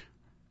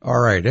 All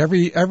right.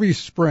 Every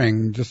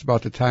spring, just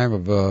about the time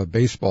of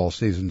baseball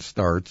season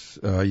starts,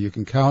 you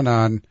can count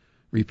on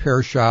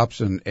repair shops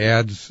and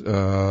ads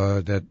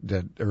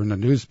that are in the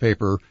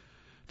newspaper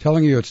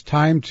telling you it's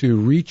time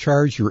to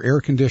recharge your air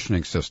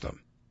conditioning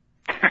system.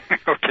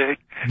 Okay.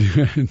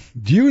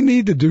 Do you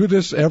need to do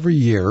this every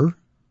year?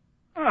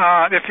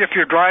 If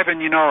you're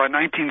driving, a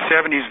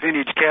 1970s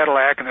vintage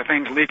Cadillac and the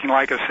thing's leaking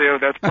like a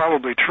sieve, that's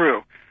probably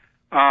true.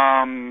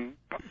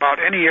 About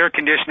any air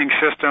conditioning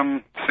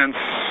system since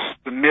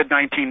the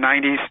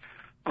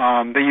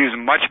mid-1990s, they use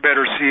much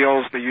better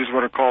seals. They use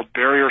what are called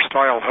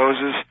barrier-style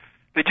hoses.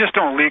 They just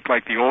don't leak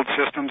like the old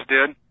systems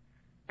did.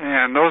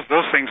 And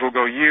those things will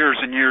go years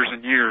and years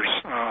and years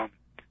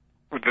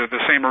with the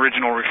same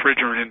original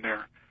refrigerant in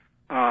there.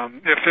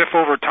 If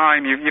over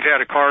time you've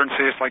had a car and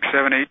say it's like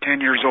 7, 8,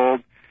 10 years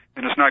old,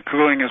 and it's not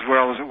cooling as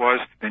well as it was,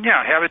 then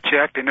have it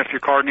checked, and if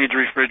your car needs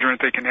refrigerant,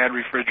 they can add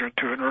refrigerant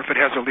to it, or if it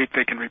has a leak,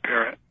 they can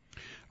repair it.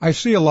 I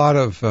see a lot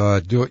of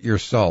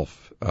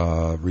do-it-yourself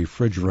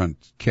refrigerant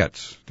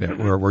kits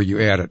where you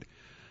add it.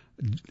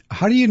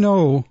 How do you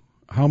know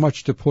how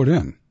much to put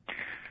in?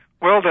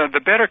 Well,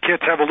 the better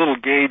kits have a little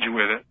gauge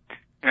with it,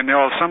 and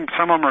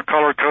some of them are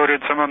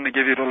color-coded, some of them they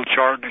give you a little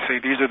chart, and they say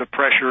these are the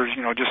pressures,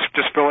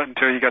 just fill it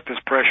until you got this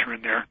pressure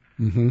in there.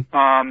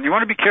 Mm-hmm. You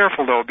want to be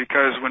careful, though,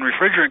 because when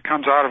refrigerant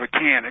comes out of a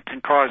can, it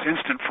can cause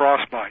instant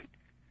frostbite.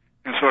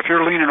 And so if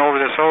you're leaning over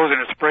this hose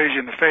and it sprays you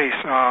in the face,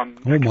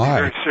 it can be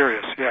very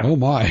serious. Yeah. Oh,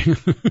 my.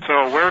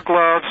 So wear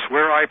gloves,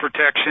 wear eye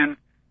protection,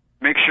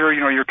 make sure,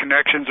 your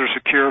connections are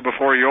secure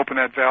before you open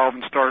that valve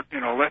and start,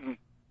 letting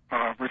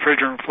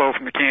refrigerant flow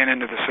from the can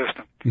into the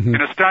system. Mm-hmm.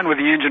 And it's done with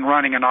the engine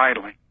running and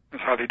idling.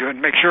 That's how they do it.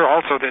 And make sure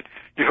also that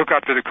you hook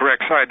up to the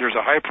correct side. There's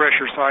a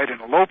high-pressure side and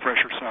a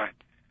low-pressure side.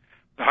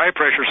 The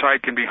high-pressure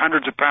side can be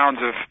hundreds of pounds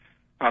of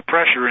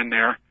pressure in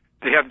there.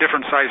 They have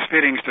different size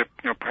fittings to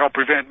help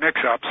prevent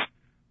mix-ups.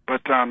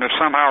 But if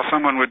somehow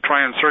someone would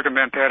try and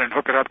circumvent that and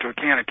hook it up to a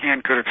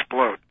can could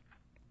explode.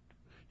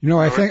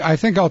 I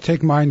think I'll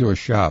take mine to a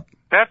shop.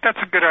 That's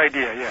a good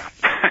idea, yeah.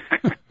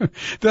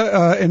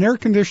 An air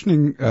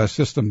conditioning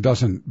system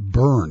doesn't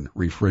burn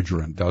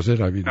refrigerant, does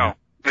it? I mean, no.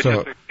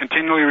 It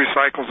continually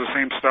recycles the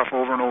same stuff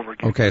over and over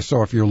again. Okay,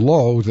 so if you're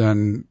low,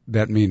 then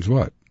that means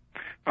what?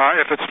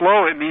 If it's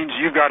low, it means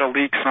you've got a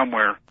leak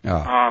somewhere.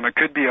 It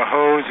could be a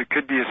hose, it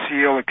could be a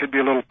seal, it could be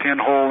a little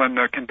pinhole in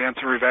the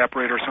condenser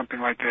evaporator or something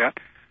like that.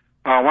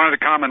 One of the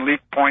common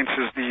leak points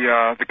is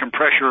the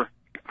compressor,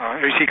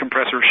 AC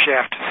compressor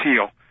shaft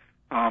seal.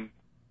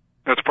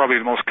 That's probably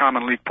the most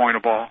common leak point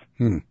of all.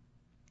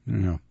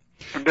 Yeah.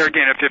 And there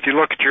again, if you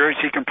look at your AC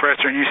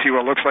compressor and you see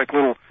what looks like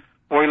little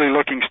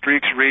oily-looking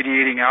streaks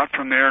radiating out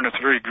from there, and it's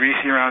very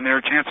greasy around there,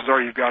 chances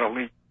are you've got a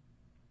leak.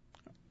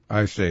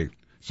 I see.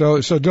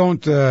 So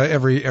don't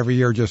every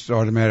year just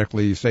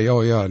automatically say,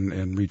 oh yeah,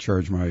 and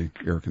recharge my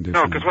air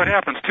conditioner. No, because what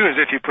happens too is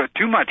if you put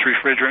too much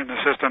refrigerant in the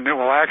system, it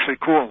will actually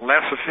cool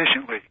less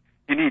efficiently.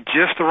 You need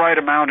just the right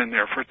amount in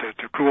there for it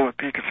to cool at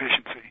peak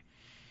efficiency.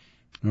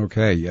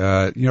 Okay.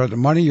 The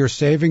money you're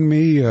saving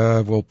me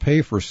will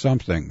pay for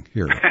something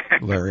here,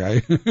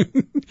 Larry.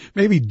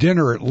 Maybe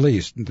dinner at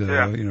least.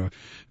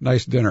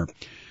 Nice dinner.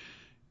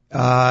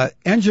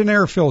 Engine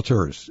air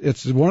filters.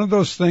 It's one of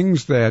those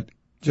things that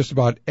just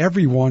about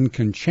everyone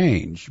can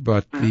change,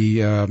 but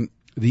the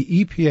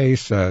EPA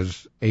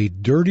says a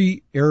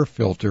dirty air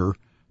filter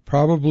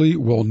probably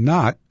will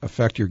not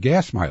affect your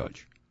gas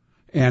mileage.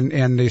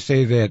 And they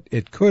say that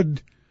it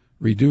could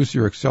reduce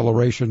your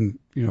acceleration,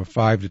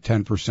 5 to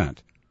 10%.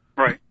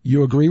 Right.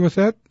 You agree with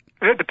that?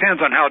 It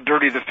depends on how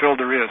dirty the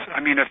filter is.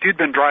 I mean, if you'd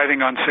been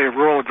driving on, say,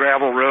 rural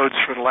gravel roads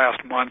for the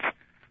last month,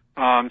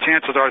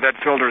 chances are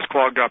that filter is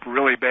clogged up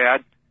really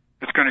bad.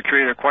 It's going to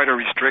create quite a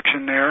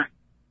restriction there.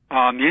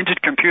 The engine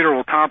computer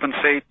will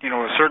compensate,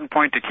 a certain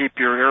point to keep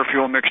your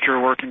air-fuel mixture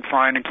working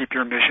fine and keep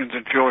your emissions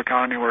and fuel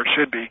economy where it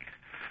should be.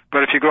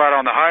 But if you go out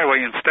on the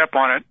highway and step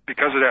on it,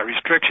 because of that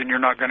restriction,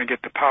 you're not going to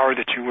get the power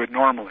that you would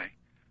normally.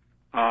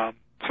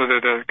 So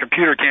the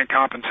computer can't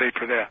compensate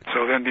for that.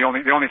 So then the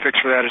only fix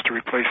for that is to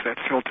replace that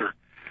filter.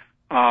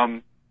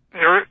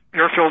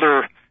 Air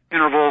filter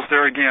intervals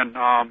there again.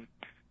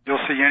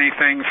 You'll see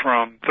anything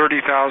from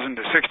 30,000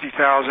 to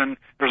 60,000.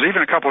 There's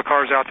even a couple of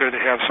cars out there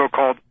that have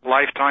so-called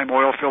lifetime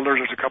oil filters.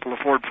 There's a couple of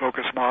Ford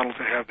Focus models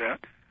that have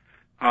that.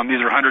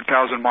 These are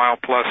 100,000-mile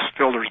plus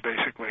filters,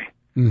 basically.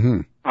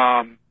 Mm-hmm.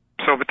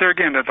 But there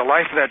again, the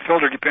life of that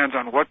filter depends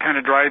on what kind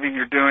of driving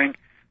you're doing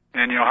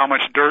and, how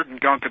much dirt and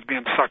gunk is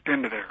being sucked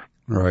into there.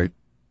 Right.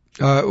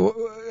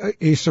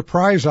 A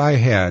surprise I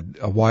had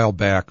a while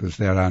back was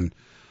that on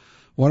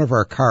one of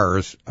our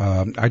cars,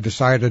 I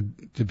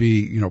decided to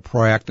be,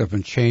 proactive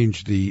and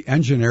change the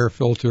engine air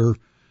filter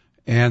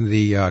and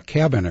the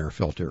cabin air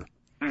filter.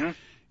 Mm-hmm.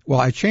 Well,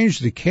 I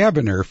changed the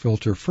cabin air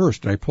filter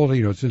first, and I pulled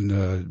it, it's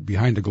in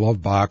behind the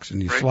glove box,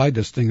 and you slide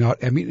this thing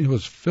out. I mean, it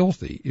was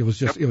filthy. It was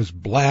just, It was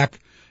black.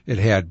 It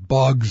had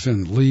bugs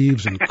and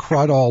leaves and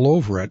crud all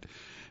over it.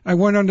 I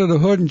went under the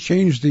hood and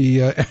changed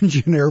the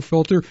engine air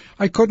filter.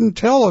 I couldn't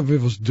tell if it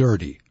was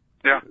dirty.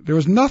 Yeah. There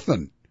was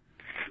nothing.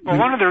 Well,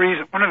 one of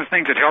the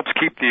things that helps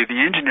keep the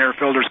engine air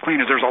filters clean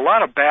is there's a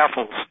lot of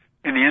baffles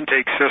in the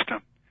intake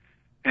system.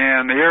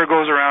 And the air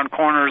goes around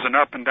corners and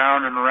up and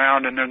down and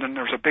around, and then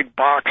there's a big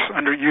box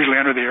usually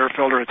under the air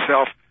filter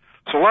itself.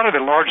 So a lot of the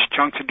large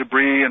chunks of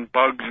debris and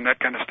bugs and that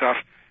kind of stuff,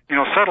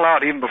 settle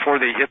out even before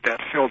they hit that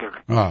filter.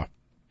 Ah.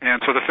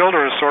 And so the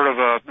filter is sort of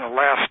a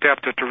last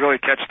step to really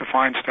catch the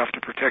fine stuff to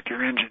protect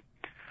your engine.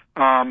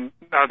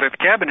 Now the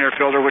cabin air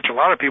filter, which a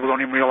lot of people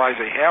don't even realize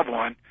they have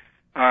one,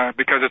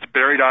 because it's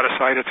buried out of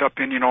sight, it's up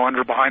in,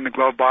 under behind the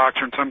glove box,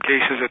 or in some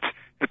cases it's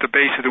at the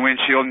base of the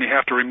windshield and you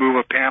have to remove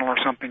a panel or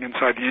something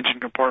inside the engine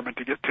compartment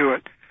to get to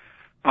it.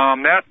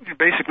 That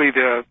basically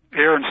the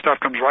air and stuff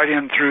comes right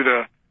in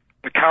through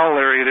the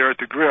cowl area there at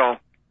the grill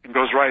and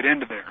goes right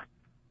into there.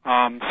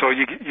 So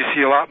you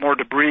see a lot more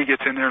debris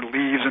gets in there,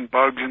 leaves and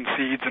bugs and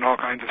seeds and all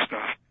kinds of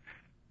stuff.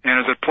 And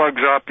as it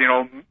plugs up,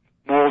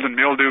 mold and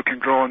mildew can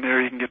grow in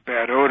there. You can get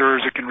bad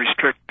odors. It can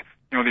restrict,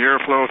 the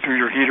airflow through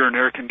your heater and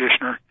air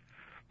conditioner.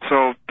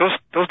 So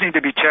those need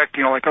to be checked,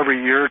 like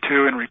every year or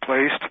two and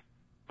replaced.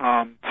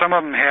 Some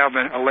of them have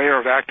a layer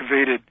of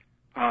activated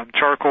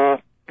charcoal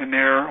in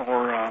there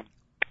or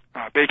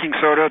baking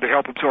soda to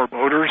help absorb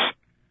odors.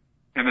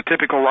 And the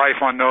typical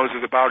life on those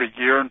is about a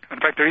year. In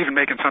fact, they're even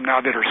making some now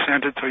that are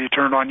scented, so you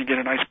turn it on, you get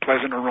a nice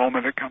pleasant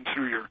aroma that comes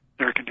through your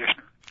air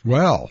conditioner.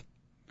 Well,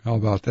 how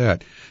about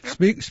that?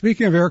 Yep.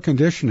 Speaking of air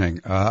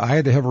conditioning, I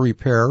had to have a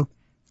repair,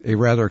 a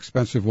rather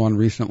expensive one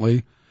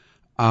recently,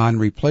 on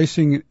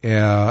replacing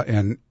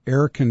an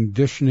air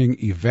conditioning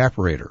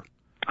evaporator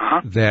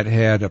that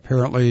had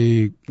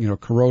apparently,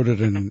 corroded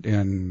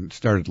and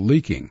started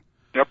leaking.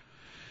 Yep.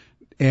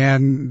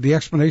 And the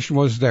explanation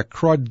was that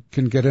crud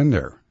can get in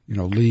there.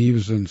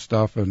 Leaves and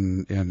stuff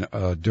and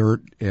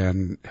dirt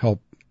and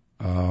help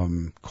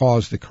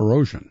cause the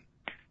corrosion.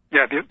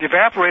 Yeah, the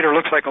evaporator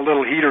looks like a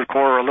little heater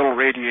core or a little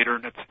radiator,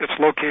 and it's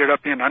located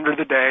up under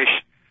the dash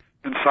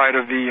inside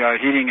of the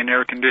heating and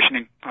air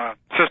conditioning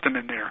system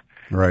in there.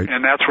 Right.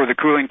 And that's where the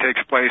cooling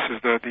takes place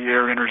as the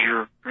air enters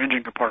your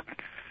engine compartment.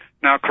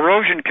 Now,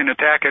 corrosion can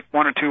attack it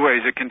one of two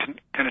ways. It can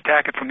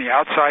attack it from the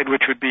outside,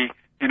 which would be,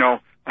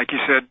 like you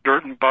said,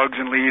 dirt and bugs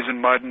and leaves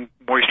and mud and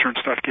moisture and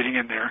stuff getting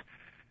in there.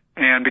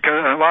 And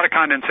because a lot of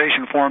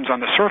condensation forms on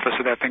the surface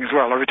of that thing as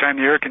well. Every time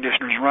the air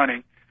conditioner is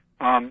running,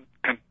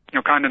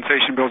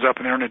 condensation builds up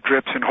in there and it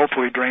drips and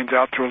hopefully drains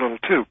out through a little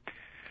tube.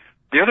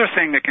 The other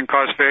thing that can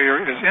cause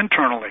failure is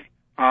internally.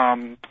 A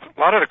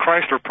lot of the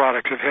Chrysler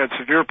products have had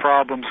severe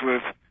problems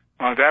with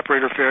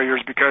evaporator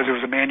failures because it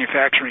was a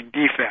manufacturing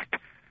defect.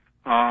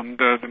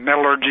 The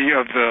metallurgy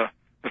of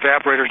the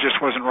evaporator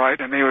just wasn't right,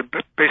 and they would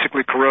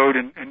basically corrode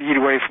and eat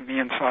away from the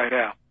inside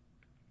out.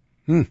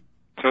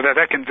 So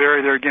that can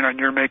vary there again on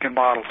your make and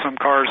model. Some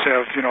cars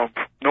have,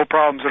 no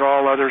problems at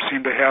all. Others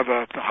seem to have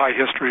a high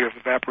history of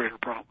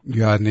evaporator problems.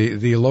 Yeah, and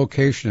the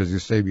location, as you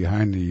say,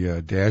 behind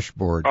the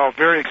dashboard. Oh,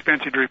 very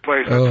expensive to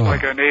replace. It's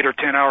like an 8 or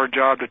 10 hour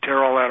job to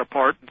tear all that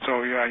apart. And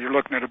so, yeah, you're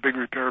looking at a big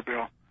repair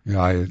bill.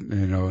 Yeah,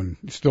 and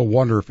still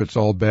wonder if it's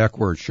all back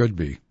where it should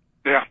be.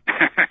 Yeah.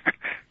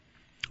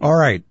 All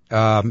right.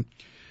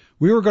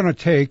 We were going to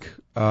take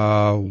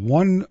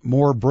one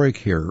more break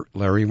here,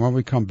 Larry. When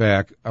we come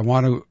back, I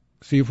want to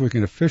see if we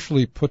can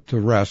officially put to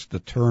rest the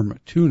term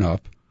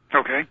tune-up.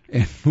 Okay.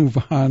 And move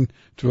on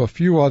to a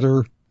few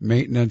other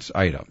maintenance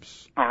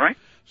items. All right.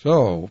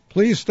 So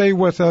please stay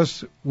with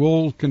us.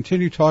 We'll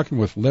continue talking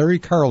with Larry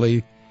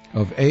Curley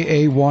of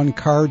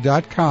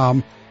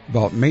AA1car.com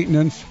about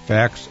maintenance,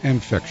 facts,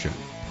 and fiction.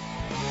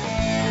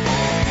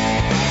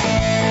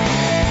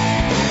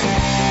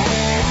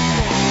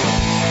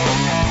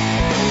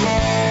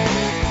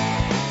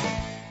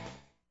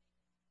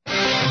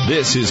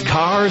 This is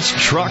Cars,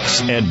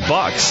 Trucks, and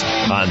Bucks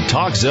on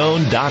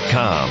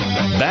TalkZone.com.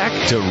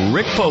 Back to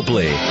Rick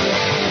Popely.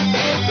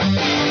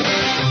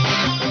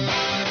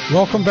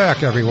 Welcome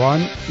back,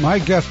 everyone. My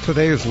guest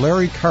today is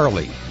Larry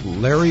Curley.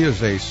 Larry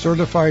is a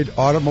certified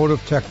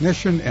automotive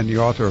technician and the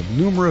author of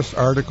numerous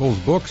articles,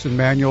 books, and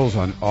manuals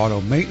on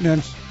auto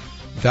maintenance,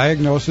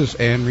 diagnosis,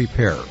 and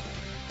repair.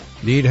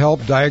 Need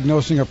help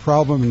diagnosing a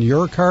problem in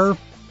your car?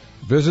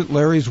 Visit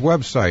Larry's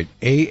website,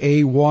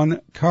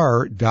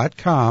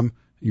 AA1car.com.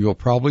 You'll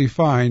probably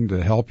find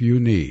the help you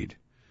need.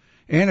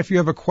 And if you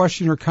have a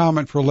question or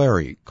comment for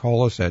Larry,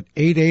 call us at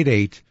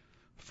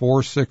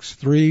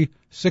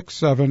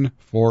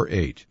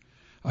 888-463-6748.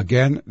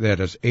 Again, that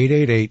is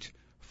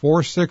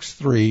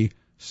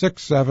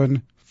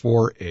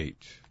 888-463-6748.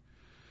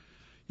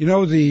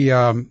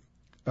 The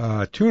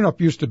tune-up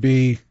used to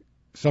be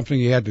something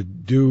you had to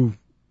do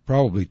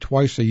probably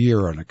twice a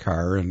year on a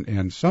car,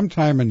 and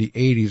sometime in the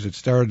 80s it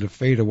started to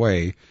fade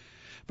away.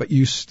 But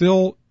you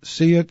still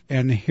see it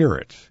and hear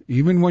it.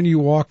 Even when you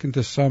walk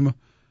into some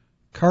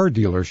car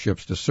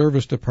dealerships, the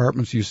service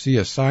departments, you see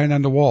a sign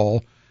on the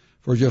wall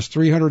for just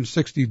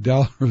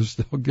 $360.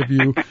 They'll give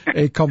you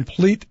a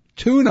complete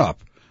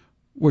tune-up,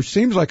 which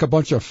seems like a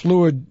bunch of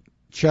fluid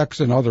checks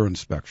and other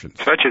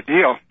inspections. Such a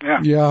deal,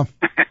 yeah. Yeah.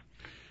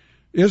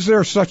 Is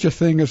there such a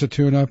thing as a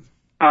tune-up?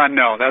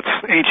 No, that's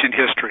ancient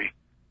history.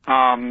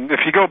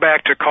 If you go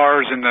back to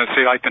cars in the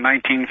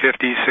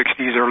 1950s,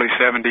 60s, early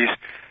 70s,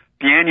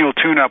 the annual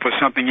tune-up was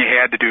something you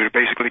had to do to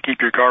basically keep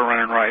your car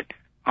running right.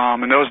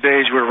 In those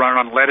days, we were running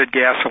on leaded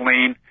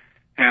gasoline,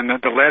 and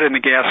the lead in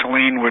the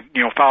gasoline would,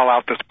 foul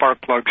out the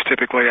spark plugs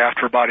typically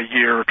after about a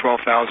year or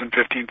 12,000,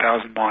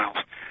 15,000 miles.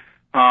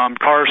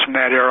 Cars from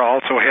that era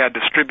also had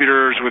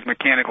distributors with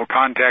mechanical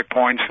contact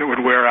points that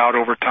would wear out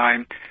over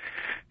time.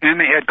 And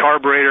they had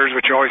carburetors,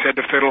 which you always had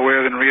to fiddle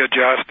with and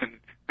readjust and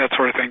that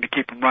sort of thing to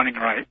keep them running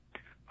right.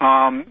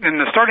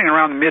 Starting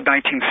around the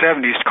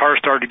mid-1970s, cars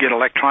started to get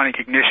electronic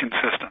ignition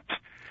systems.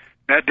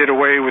 That did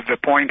away with the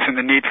points and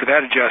the need for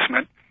that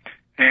adjustment.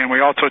 And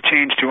we also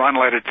changed to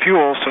unleaded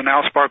fuel, so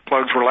now spark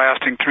plugs were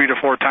lasting 3 to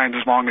 4 times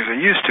as long as they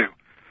used to.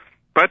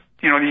 But,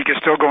 you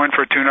could still go in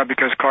for a tune-up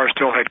because cars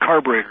still had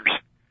carburetors.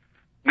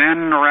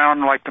 Then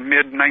around the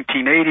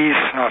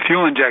mid-1980s,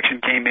 fuel injection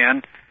came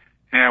in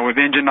with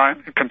engine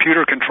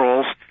computer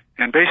controls,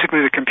 and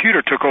basically the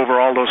computer took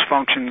over all those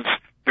functions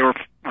that were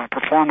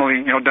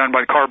performally, done by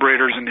the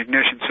carburetors and the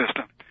ignition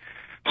system.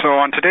 So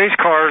on today's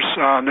cars,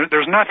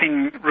 there's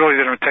nothing really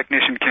that a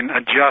technician can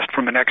adjust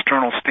from an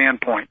external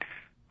standpoint.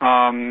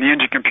 The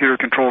engine computer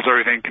controls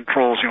everything,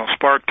 controls,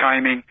 spark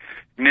timing,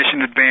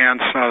 ignition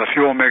advance, the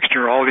fuel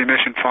mixture, all the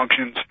emission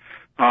functions,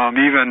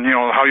 even,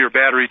 how your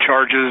battery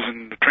charges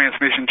and the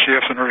transmission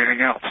shifts and everything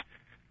else.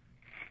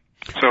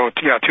 So,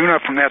 yeah,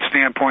 tune-up from that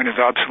standpoint is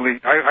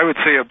obsolete. I would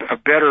say a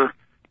better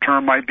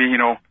term might be,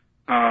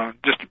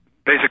 just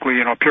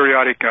basically,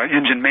 periodic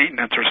engine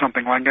maintenance or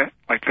something like that.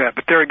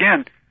 But there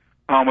again,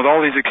 with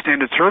all these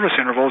extended service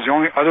intervals, the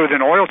only other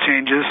than oil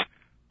changes,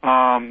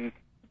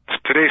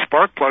 today's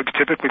spark plugs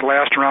typically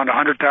last around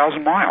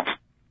 100,000 miles.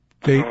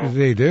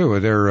 They do.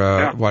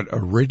 They're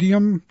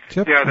iridium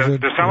tips? Yeah,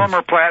 some of them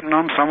are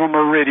platinum, some of them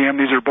are iridium.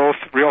 These are both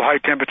real high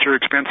temperature,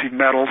 expensive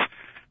metals,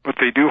 but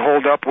they do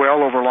hold up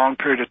well over a long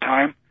period of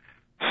time.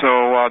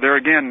 So there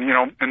again,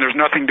 and there's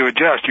nothing to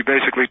adjust. You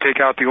basically take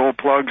out the old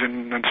plugs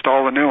and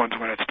install the new ones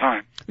when it's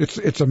time.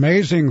 It's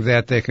amazing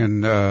that they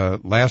can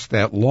last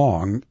that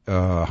long,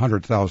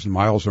 100,000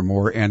 miles or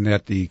more, and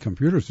that the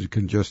computers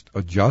can just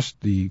adjust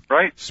the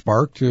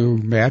spark to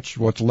match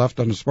what's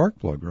left on the spark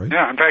plug, right?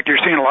 Yeah, in fact, you're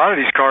seeing a lot of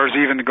these cars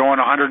even going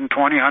 120,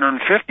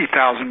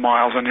 150,000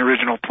 miles on the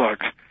original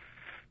plugs.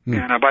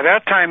 And by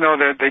that time, though,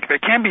 they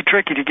can be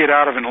tricky to get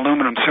out of an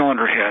aluminum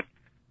cylinder head.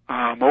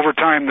 Over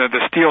time,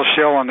 the steel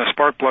shell on the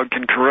spark plug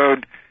can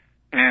corrode,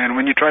 and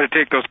when you try to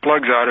take those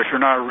plugs out, if you're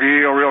not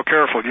real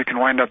careful, you can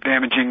wind up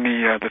damaging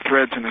the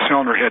threads in the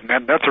cylinder head,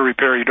 and that's a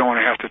repair you don't want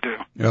to have to do.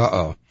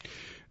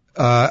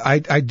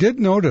 I did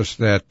notice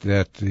that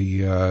the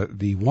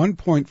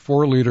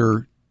 1.4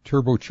 liter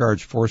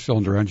turbocharged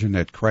 4-cylinder engine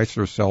that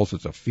Chrysler sells,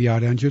 it's a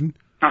Fiat engine.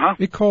 Uh-huh.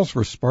 It calls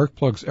for spark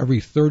plugs every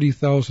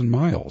 30,000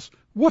 miles.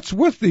 What's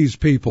with these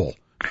people?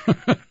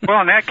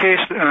 Well, in that case,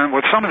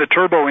 with some of the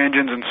turbo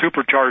engines and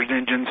supercharged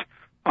engines,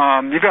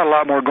 you've got a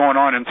lot more going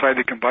on inside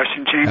the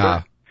combustion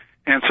chamber.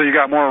 And so you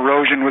got more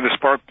erosion with the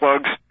spark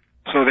plugs,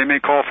 so they may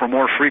call for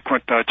more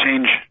frequent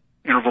change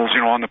intervals,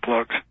 on the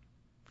plugs.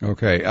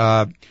 Okay.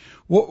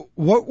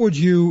 What would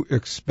you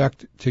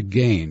expect to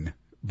gain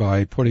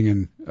by putting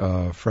in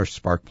fresh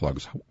spark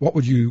plugs? What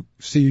would you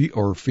see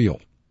or feel?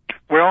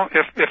 Well,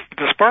 if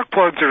the spark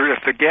plugs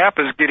if the gap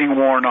is getting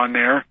worn on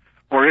there,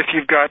 or if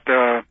you've got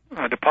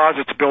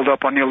deposits build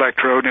up on the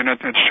electrode and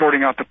it's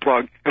shorting out the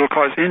plug, it'll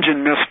cause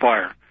engine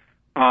misfire.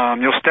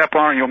 You'll step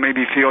on it, you'll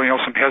maybe feel,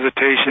 some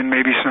hesitation,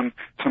 maybe some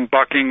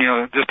bucking,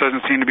 it just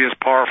doesn't seem to be as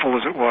powerful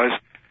as it was.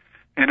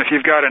 And if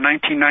you've got a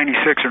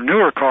 1996 or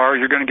newer car,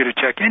 you're going to get a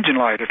check engine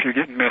light if you're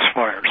getting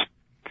misfires.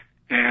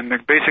 And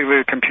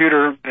basically the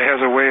computer has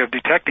a way of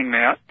detecting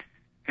that,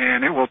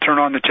 and it will turn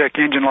on the check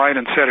engine light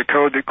and set a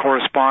code that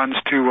corresponds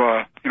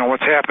to,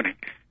 what's happening.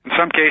 In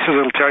some cases,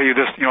 it'll tell you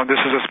this,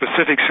 this is a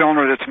specific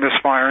cylinder that's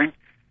misfiring,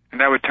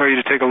 and that would tell you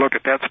to take a look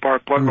at that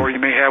spark plug, or you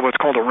may have what's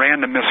called a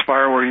random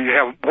misfire where you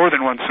have more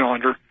than one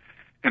cylinder,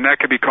 and that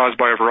could be caused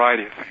by a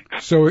variety of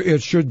things. So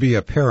it should be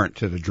apparent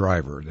to the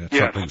driver that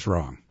Yes. something's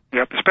wrong.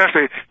 Yep,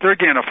 especially, there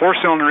again, a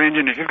 4-cylinder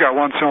engine, if you've got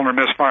one cylinder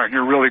misfiring,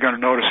 you're really going to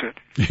notice it.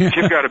 If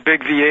you've got a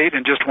big V8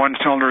 and just one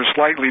cylinder is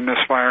slightly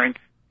misfiring,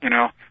 you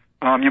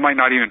might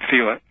not even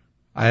feel it.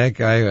 I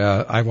think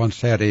I once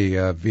had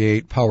a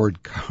V8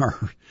 powered car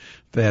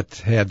that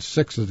had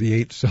 6 of the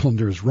 8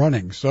 cylinders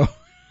running, so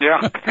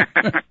Yeah.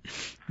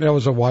 that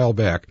was a while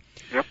back.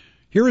 Yep.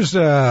 Here's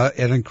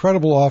an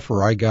incredible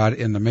offer I got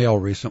in the mail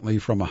recently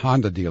from a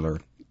Honda dealer.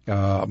 They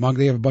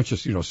have a bunch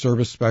of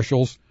service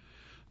specials.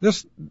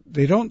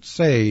 They don't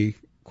say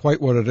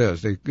quite what it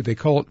is. They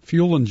call it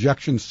fuel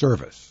injection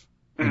service.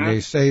 And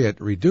they say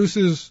it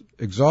reduces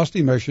exhaust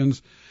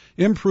emissions,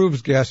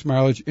 improves gas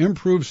mileage,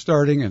 improves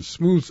starting, and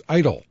smooths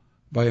idle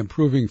by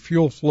improving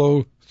fuel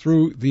flow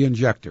through the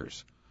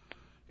injectors.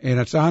 And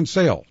it's on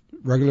sale.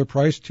 Regular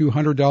price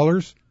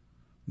 $200.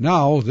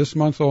 Now, this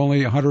month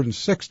only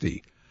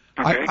 $160.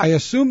 Okay. I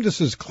assume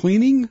this is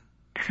cleaning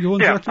fuel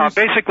injectors?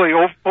 Yeah, basically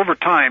over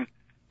time,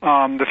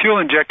 the fuel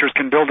injectors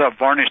can build up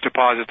varnish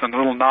deposits on the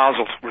little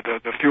nozzles where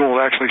the fuel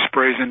actually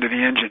sprays into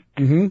the engine.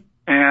 Mm-hmm.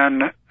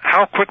 And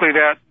how quickly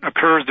that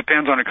occurs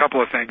depends on a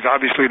couple of things.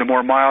 Obviously, the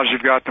more miles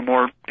you've got, the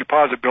more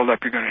deposit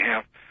buildup you're going to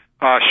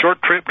have.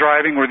 Short trip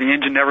driving where the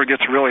engine never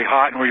gets really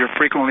hot and where you're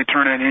frequently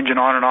turning an engine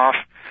on and off,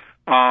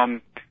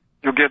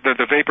 you'll get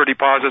the vapor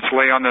deposits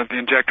lay on the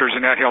injectors,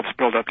 and that helps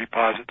build up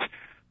deposits.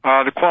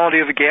 The quality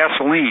of the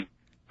gasoline.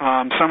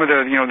 Some of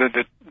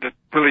the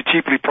really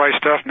cheaply priced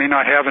stuff may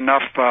not have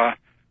enough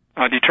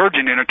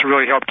detergent in it to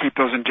really help keep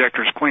those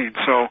injectors clean.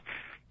 So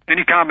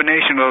any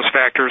combination of those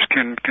factors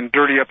can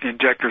dirty up the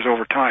injectors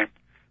over time.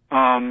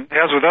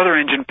 As with other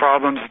engine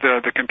problems,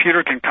 the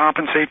computer can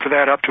compensate for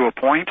that up to a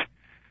point,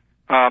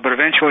 but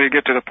eventually you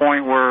get to the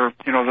point where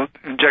the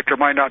injector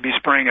might not be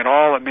spraying at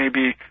all. It may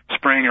be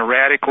spraying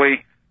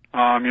erratically.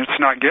 It's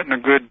not getting a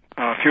good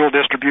fuel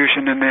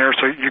distribution in there,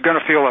 so you're going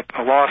to feel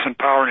a loss in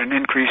power and an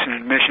increase in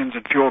emissions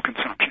and fuel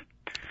consumption.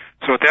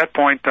 So at that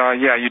point,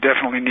 you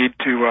definitely need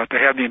to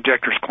have the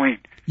injectors clean.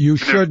 You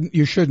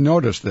should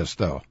notice this,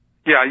 though.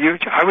 Yeah,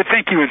 I would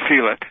think you would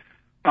feel it.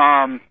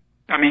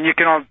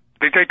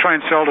 They try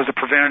and sell it as a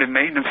preventative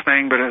maintenance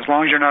thing, but as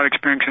long as you're not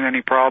experiencing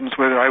any problems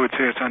with it, I would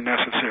say it's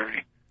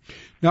unnecessary.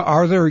 Now,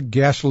 are there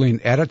gasoline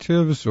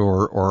additives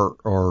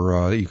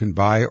or you can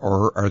buy,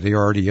 or are they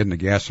already in the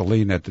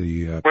gasoline at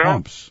the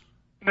pumps?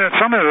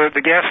 Some of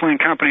the gasoline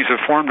companies have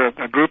formed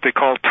a group they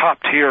call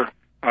top-tier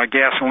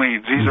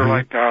gasolines. These are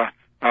like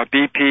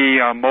BP,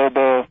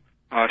 Mobil,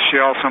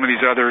 Shell, some of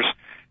these others,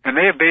 and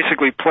they have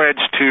basically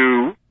pledged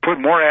to put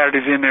more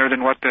additives in there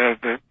than what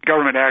the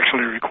government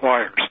actually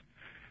requires.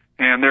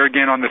 And they're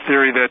again on the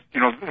theory that,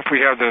 if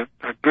we have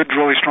a good,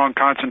 really strong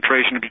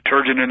concentration of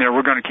detergent in there,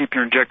 we're going to keep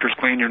your injectors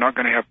clean. You're not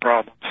going to have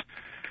problems.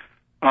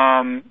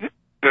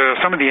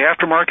 Some of the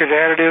aftermarket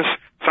additives,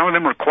 some of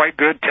them are quite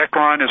good.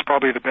 Techron is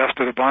probably the best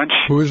of the bunch.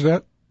 Who is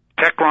that?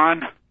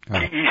 Techron,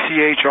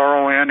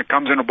 Techron. It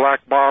comes in a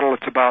black bottle.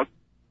 It's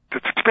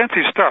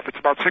expensive stuff. It's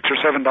about $6 or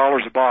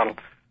 $7 a bottle,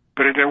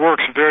 but it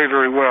works very,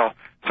 very well.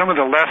 Some of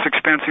the less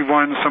expensive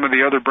ones, some of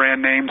the other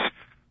brand names,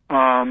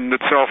 that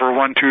sell for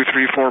 $1, $2,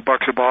 $3,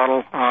 $4 a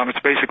bottle. It's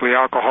basically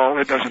alcohol.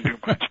 It doesn't do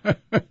much.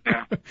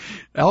 Yeah.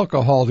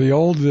 Alcohol, the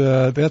old,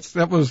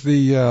 that was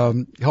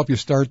the, help you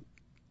start,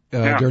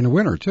 during the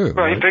winter too.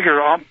 Well, right? You figure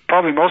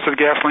probably most of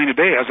the gasoline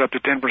today has up to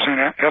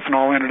 10%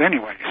 ethanol in it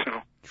anyway,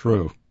 so.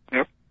 True.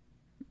 Yep.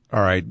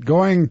 All right.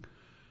 Going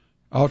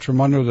out from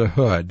under the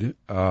hood,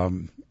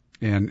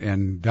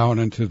 and down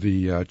into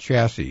the,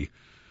 chassis,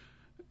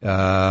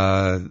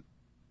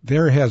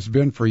 there has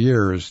been for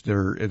years,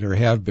 there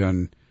have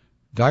been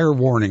dire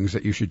warnings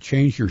that you should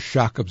change your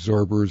shock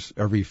absorbers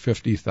every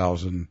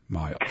 50,000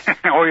 miles.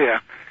 Oh, yeah.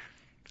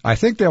 I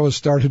think that was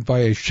started by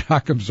a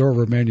shock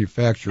absorber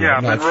manufacturer. Yeah,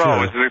 I'm not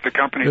Monroe sure. is the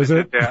company Is that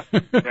it? did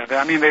that. Yeah,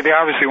 I mean, they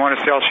obviously want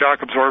to sell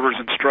shock absorbers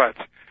and struts.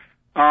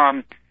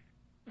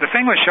 The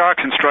thing with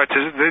shocks and struts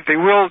is they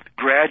will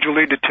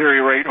gradually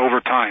deteriorate over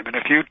time. And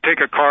if you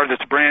take a car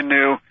that's brand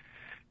new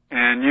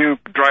and you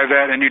drive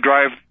that and you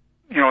drive,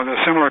 the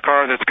similar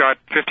car that's got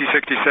 50,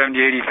 60,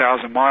 70,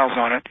 80,000 miles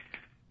on it,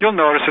 you'll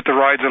notice that the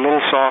ride's a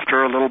little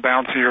softer, a little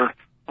bouncier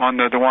on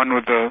the one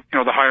with the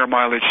higher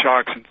mileage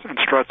shocks and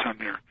struts on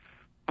there.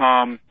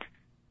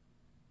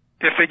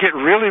 If they get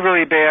really,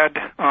 really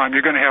bad,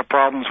 you're going to have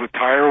problems with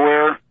tire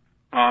wear.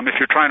 If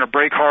you're trying to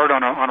brake hard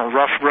on a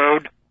rough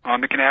road,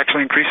 it can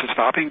actually increase the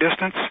stopping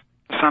distance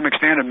to some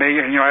extent. It may,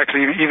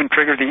 actually even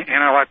trigger the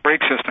anti-lock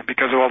brake system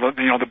because of all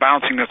the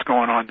bouncing that's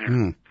going on there.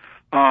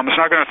 It's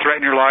not going to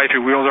threaten your life.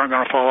 Your wheels aren't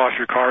going to fall off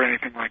your car or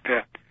anything like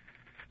that.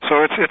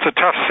 So it's a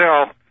tough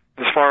sell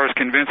as far as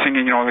convincing,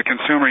 the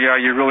consumer,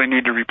 you really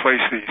need to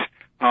replace these.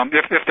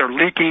 If they're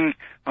leaking,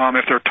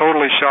 if they're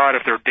totally shot,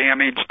 if they're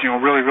damaged,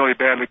 really, really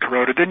badly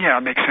corroded, then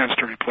it makes sense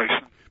to replace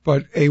them.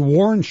 But a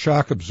worn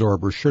shock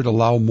absorber should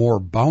allow more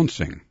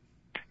bouncing.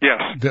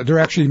 Yes. They're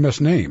actually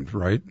misnamed,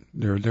 right?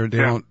 They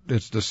don't.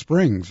 It's the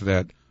springs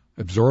that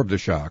absorb the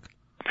shock.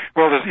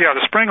 Well,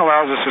 the spring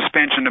allows the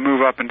suspension to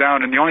move up and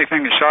down, and the only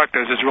thing the shock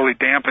does is really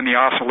dampen the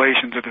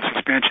oscillations of the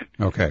suspension.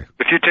 Okay.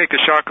 If you take the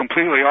shock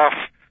completely off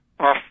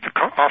of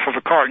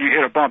a car and you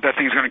hit a bump, that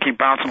thing's going to keep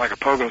bouncing like a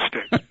pogo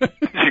stick as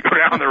you go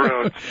down the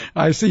road.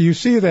 I see. You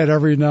see that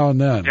every now and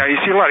then. Yeah, you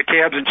see a lot of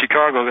cabs in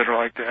Chicago that are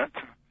like that.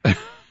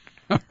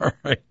 All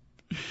right.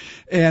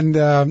 And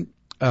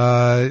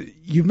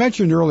you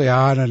mentioned early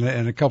on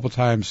and a couple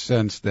times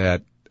since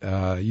that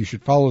you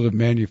should follow the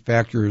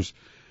manufacturer's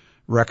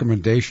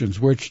recommendations,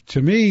 which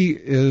to me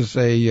is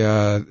a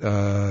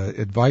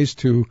advice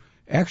to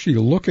actually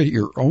look at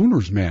your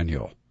owner's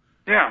manual.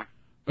 Yeah.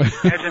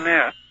 Imagine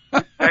that.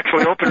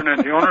 Actually opening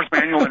the owner's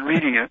manual and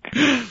reading it.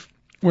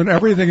 When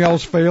everything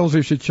else fails,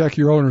 you should check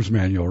your owner's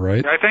manual,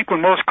 right? I think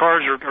when most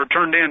cars are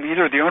turned in,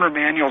 either the owner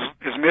manual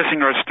is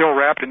missing or it's still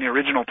wrapped in the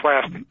original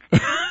plastic.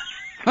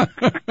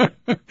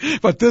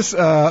 But this,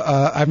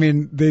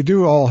 they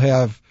do all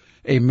have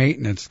a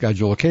maintenance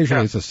schedule.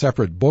 Occasionally it's a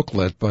separate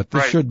booklet, but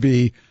this should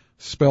be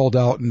spelled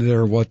out in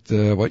there what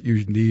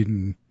you need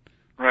and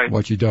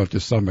what you don't to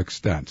some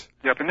extent.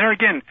 Yep, and there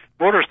again,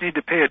 voters need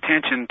to pay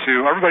attention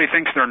to, everybody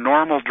thinks they're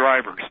normal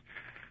drivers.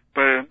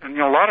 But,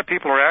 a lot of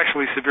people are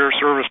actually severe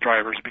service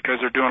drivers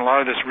because they're doing a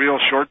lot of this real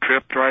short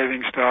trip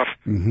driving stuff.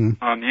 The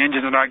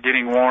engines are not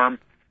getting warm,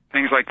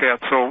 things like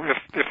that. So if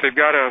they've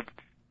got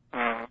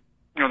their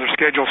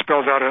schedule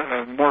spells out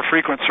a more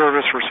frequent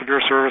service for severe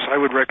service, I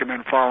would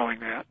recommend following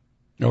that.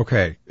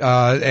 Okay.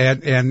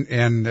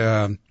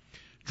 And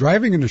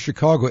driving in the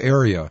Chicago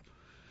area,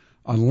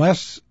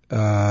 unless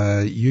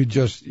you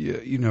just,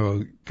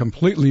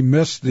 completely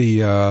miss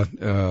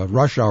the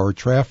rush hour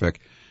traffic,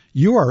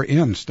 you are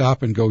in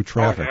stop-and-go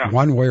traffic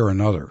one way or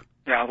another.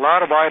 Yeah, a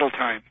lot of idle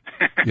time.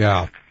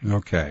 Yeah,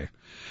 okay.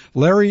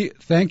 Larry,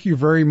 thank you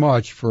very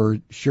much for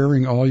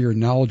sharing all your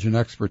knowledge and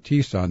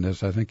expertise on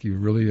this. I think you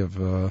really have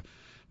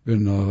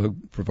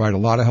provide a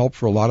lot of help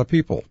for a lot of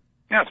people.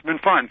 Yeah, it's been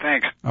fun.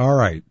 Thanks. All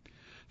right.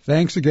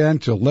 Thanks again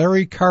to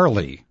Larry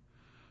Curley,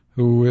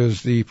 who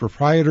is the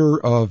proprietor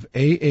of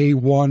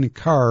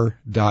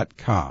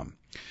AA1car.com.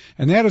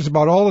 And that is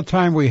about all the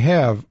time we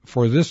have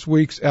for this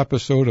week's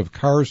episode of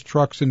Cars,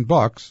 Trucks, and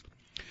Bucks.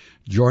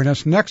 Join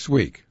us next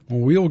week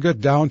when we'll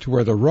get down to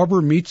where the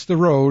rubber meets the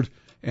road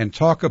and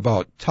talk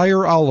about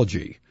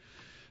tireology.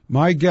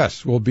 My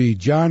guests will be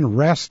John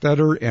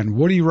Rastetter and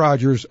Woody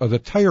Rogers of the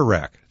Tire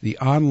Rack, the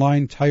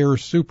online tire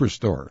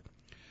superstore.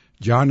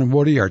 John and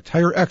Woody are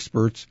tire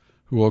experts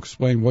who will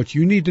explain what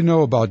you need to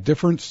know about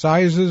different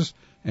sizes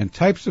and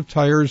types of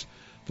tires,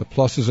 the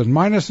pluses and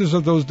minuses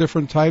of those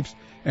different types,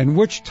 and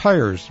which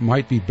tires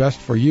might be best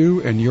for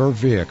you and your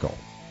vehicle.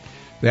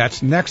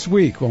 That's next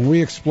week when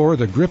we explore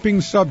the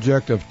gripping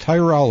subject of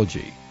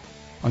tireology.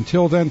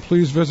 Until then,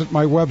 please visit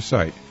my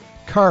website,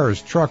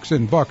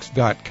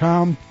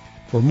 carstrucksandbucks.com,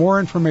 for more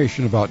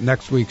information about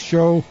next week's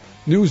show,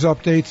 news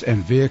updates,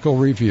 and vehicle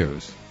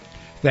reviews.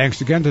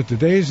 Thanks again to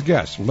today's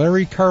guest,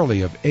 Larry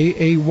Curley of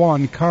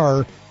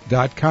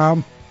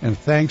AA1car.com, and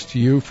thanks to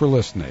you for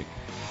listening.